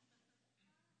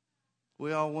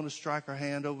 We all want to strike our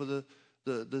hand over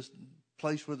the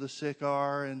place where the sick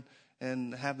are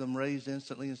and have them raised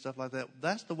instantly and stuff like that.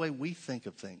 That's the way we think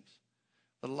of things.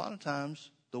 But a lot of times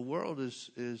the world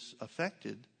is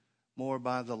affected more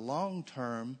by the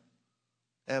long-term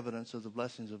evidence of the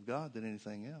blessings of God than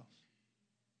anything else.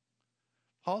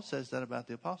 Paul says that about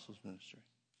the apostles' ministry.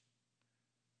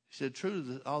 He said,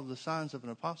 truly, all the signs of an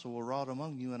apostle were wrought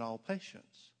among you in all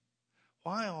patience.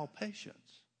 Why all patience?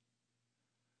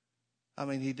 I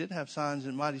mean, he did have signs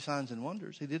and mighty signs and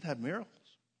wonders. He did have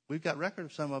miracles. We've got record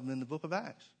of some of them in the book of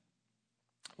Acts.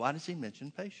 Why does he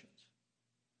mention patience?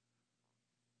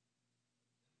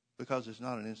 Because it's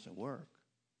not an instant work.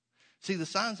 See, the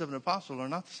signs of an apostle are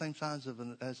not the same signs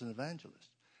as an evangelist.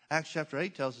 Acts chapter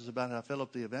 8 tells us about how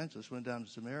Philip the evangelist went down to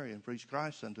Samaria and preached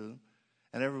Christ unto them.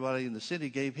 And everybody in the city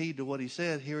gave heed to what he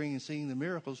said, hearing and seeing the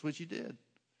miracles which he did.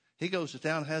 He goes to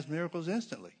town and has miracles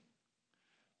instantly.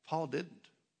 Paul didn't.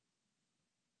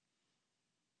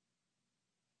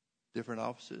 Different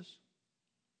offices,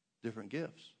 different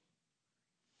gifts.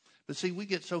 But see, we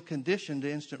get so conditioned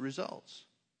to instant results.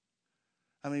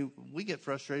 I mean, we get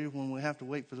frustrated when we have to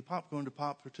wait for the popcorn to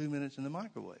pop for 2 minutes in the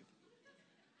microwave.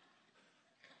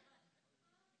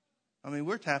 I mean,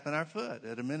 we're tapping our foot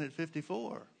at a minute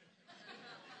 54.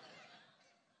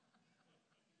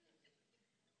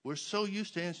 We're so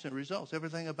used to instant results.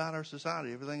 Everything about our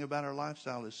society, everything about our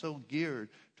lifestyle is so geared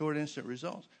toward instant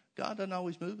results. God doesn't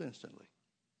always move instantly.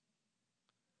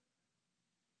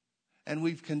 And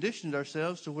we've conditioned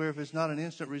ourselves to where if it's not an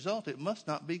instant result, it must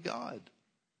not be God.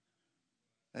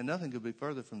 And nothing could be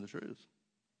further from the truth.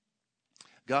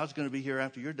 God's going to be here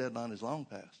after your deadline is long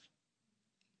past.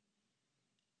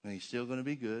 And he's still going to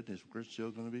be good, and his word's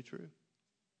still going to be true.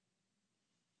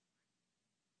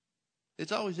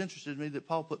 It's always interested me that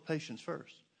Paul put patience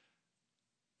first.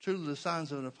 Truly the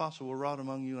signs of an apostle were wrought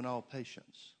among you in all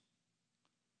patience.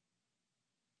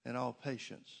 In all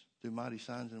patience, through mighty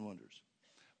signs and wonders.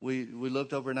 We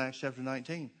looked over in Acts chapter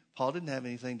 19. Paul didn't have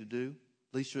anything to do,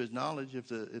 at least to his knowledge, if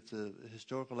the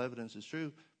historical evidence is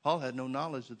true. Paul had no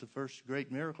knowledge that the first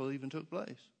great miracle even took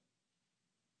place.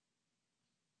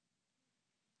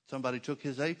 Somebody took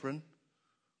his apron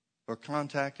or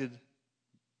contacted,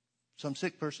 some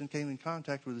sick person came in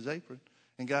contact with his apron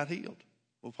and got healed.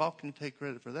 Well, Paul can take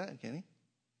credit for that, can he?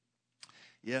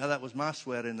 Yeah, that was my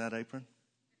sweat in that apron.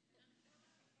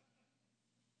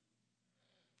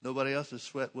 Nobody else's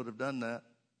sweat would have done that.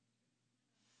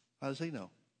 How does he know?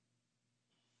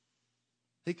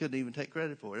 He couldn't even take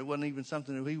credit for it. It wasn't even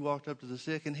something that he walked up to the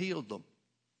sick and healed them.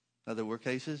 Now, there were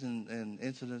cases and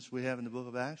incidents we have in the book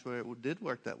of Acts where it did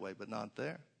work that way, but not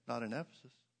there, not in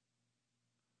Ephesus.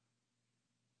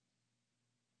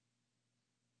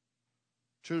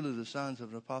 Truly, the signs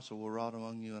of an apostle will wrought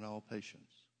among you in all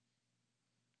patience.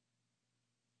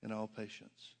 In all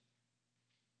patience.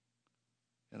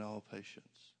 In all patience.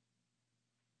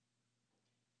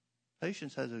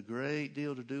 Patience has a great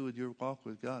deal to do with your walk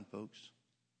with God, folks.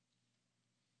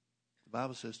 The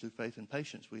Bible says through faith and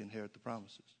patience we inherit the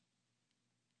promises.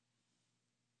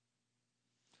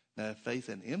 Now, if faith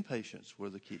and impatience were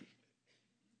the key,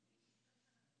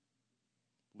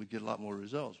 we'd get a lot more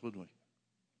results, wouldn't we?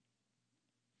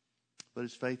 But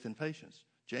it's faith and patience.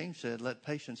 James said, let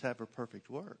patience have her perfect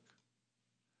work,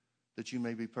 that you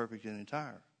may be perfect and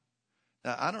entire.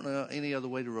 Now, I don't know any other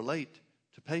way to relate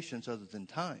to patience other than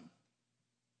time.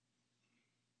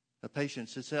 The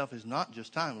patience itself is not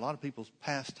just time. A lot of people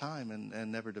pass time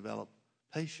and never develop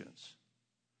patience.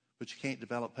 But you can't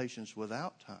develop patience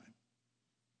without time.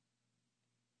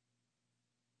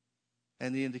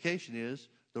 And the indication is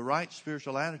the right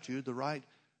spiritual attitude, the right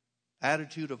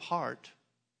attitude of heart,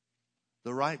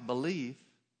 the right belief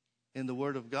in the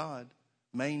Word of God,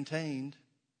 maintained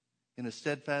in a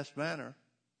steadfast manner,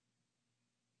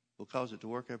 will cause it to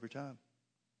work every time.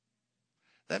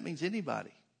 That means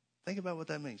anybody. Think about what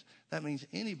that means. That means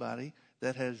anybody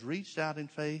that has reached out in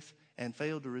faith and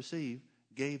failed to receive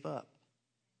gave up.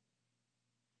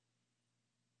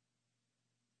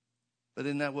 But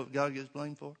isn't that what God gets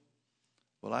blamed for?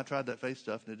 Well, I tried that faith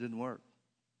stuff and it didn't work.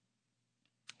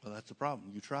 Well, that's the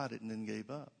problem. You tried it and then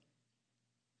gave up.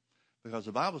 Because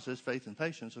the Bible says faith and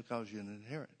patience will cause you an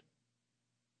inherit.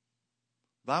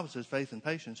 The Bible says faith and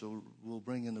patience will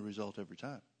bring in the result every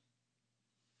time.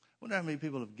 I wonder how many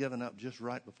people have given up just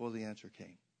right before the answer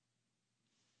came.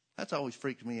 That's always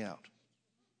freaked me out.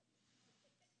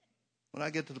 When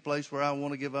I get to the place where I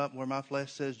want to give up, where my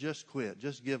flesh says, just quit,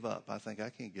 just give up, I think,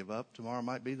 I can't give up. Tomorrow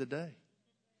might be the day.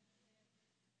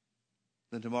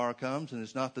 Then tomorrow comes and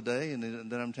it's not the day, and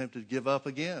then I'm tempted to give up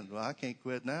again. Well, I can't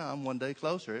quit now. I'm one day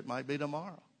closer. It might be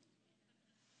tomorrow.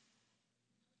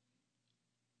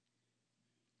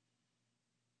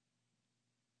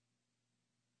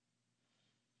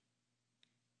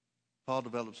 Paul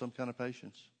developed some kind of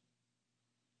patience.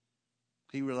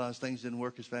 He realized things didn't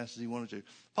work as fast as he wanted to.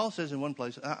 Paul says in one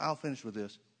place, I'll finish with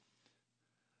this.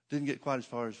 Didn't get quite as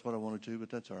far as what I wanted to, but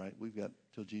that's all right. We've got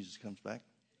till Jesus comes back.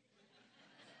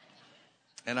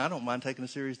 And I don't mind taking a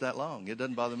series that long. It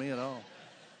doesn't bother me at all.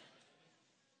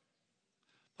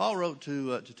 Paul wrote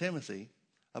to Timothy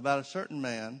about a certain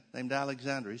man named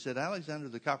Alexander. He said, Alexander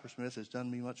the coppersmith has done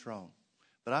me much wrong,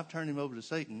 but I've turned him over to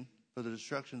Satan for the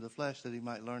destruction of the flesh, that he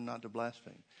might learn not to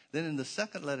blaspheme. Then in the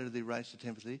second letter that he writes to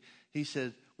Timothy, he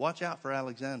said, watch out for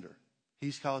Alexander.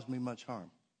 He's caused me much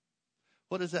harm.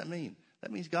 What does that mean?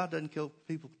 That means God doesn't kill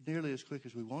people nearly as quick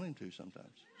as we want him to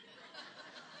sometimes.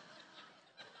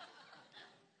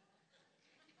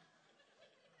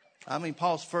 I mean,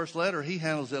 Paul's first letter, he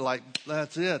handles it like,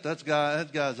 that's it. That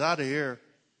guy's out of here.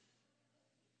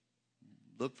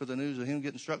 Look for the news of him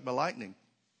getting struck by lightning.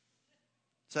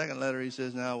 Second letter, he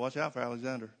says, now watch out for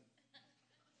Alexander.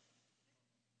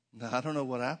 Now, I don't know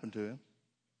what happened to him.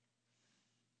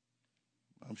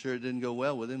 I'm sure it didn't go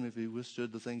well with him if he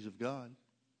withstood the things of God.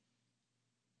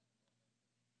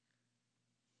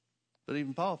 But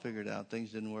even Paul figured out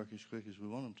things didn't work as quick as we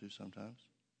want them to sometimes.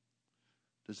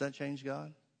 Does that change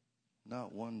God?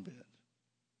 Not one bit.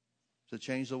 Does it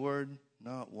change the Word?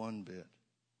 Not one bit.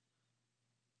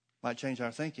 Might change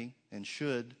our thinking, and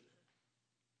should.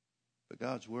 But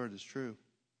God's Word is true.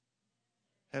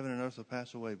 Heaven and earth will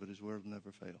pass away, but His Word will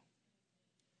never fail.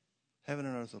 Heaven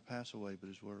and earth will pass away, but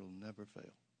His Word will never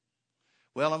fail.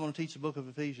 Well, I'm going to teach the book of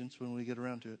Ephesians when we get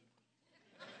around to it.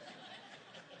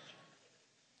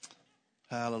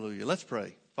 Hallelujah. Let's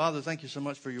pray. Father, thank you so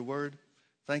much for your Word.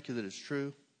 Thank you that it's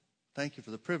true. Thank you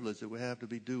for the privilege that we have to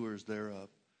be doers thereof.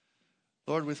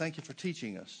 Lord, we thank you for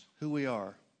teaching us who we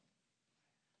are,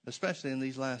 especially in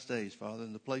these last days, Father,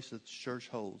 in the place that the church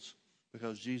holds,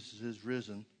 because Jesus is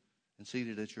risen and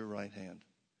seated at your right hand.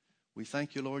 We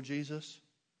thank you, Lord Jesus,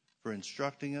 for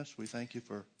instructing us. We thank you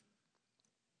for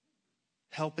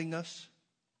helping us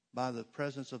by the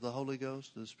presence of the Holy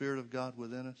Ghost, the Spirit of God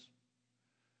within us,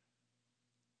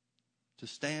 to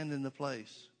stand in the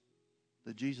place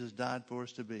that Jesus died for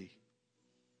us to be.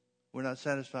 We're not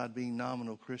satisfied being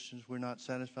nominal Christians. We're not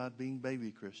satisfied being baby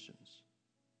Christians.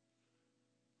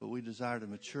 But we desire to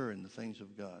mature in the things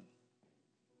of God.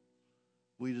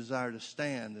 we desire to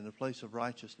stand in a place of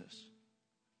righteousness,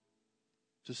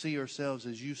 to see ourselves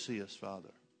as you see us,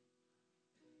 Father,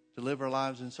 to live our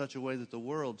lives in such a way that the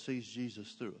world sees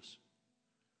Jesus through us.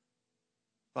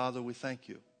 Father, we thank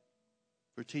you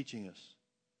for teaching us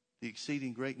the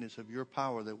exceeding greatness of your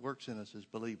power that works in us as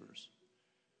believers.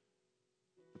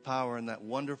 The power in that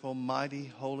wonderful, mighty,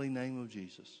 holy name of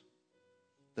Jesus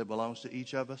that belongs to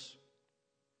each of us,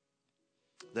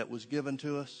 that was given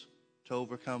to us to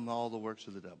overcome all the works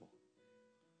of the devil.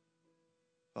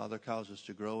 Father, cause us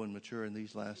to grow and mature in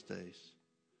these last days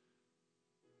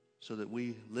so that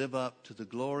we live up to the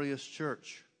glorious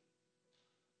church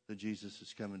that Jesus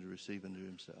is coming to receive into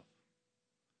himself.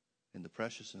 In the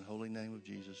precious and holy name of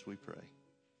Jesus we pray.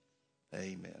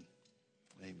 Amen.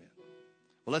 Amen.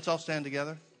 Well, let's all stand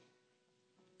together.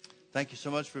 Thank you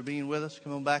so much for being with us.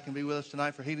 Come on back and be with us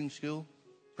tonight for Healing School.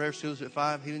 Prayer School's at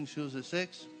 5, Healing School's at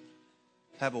 6.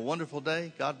 Have a wonderful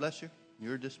day. God bless you.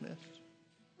 You're dismissed.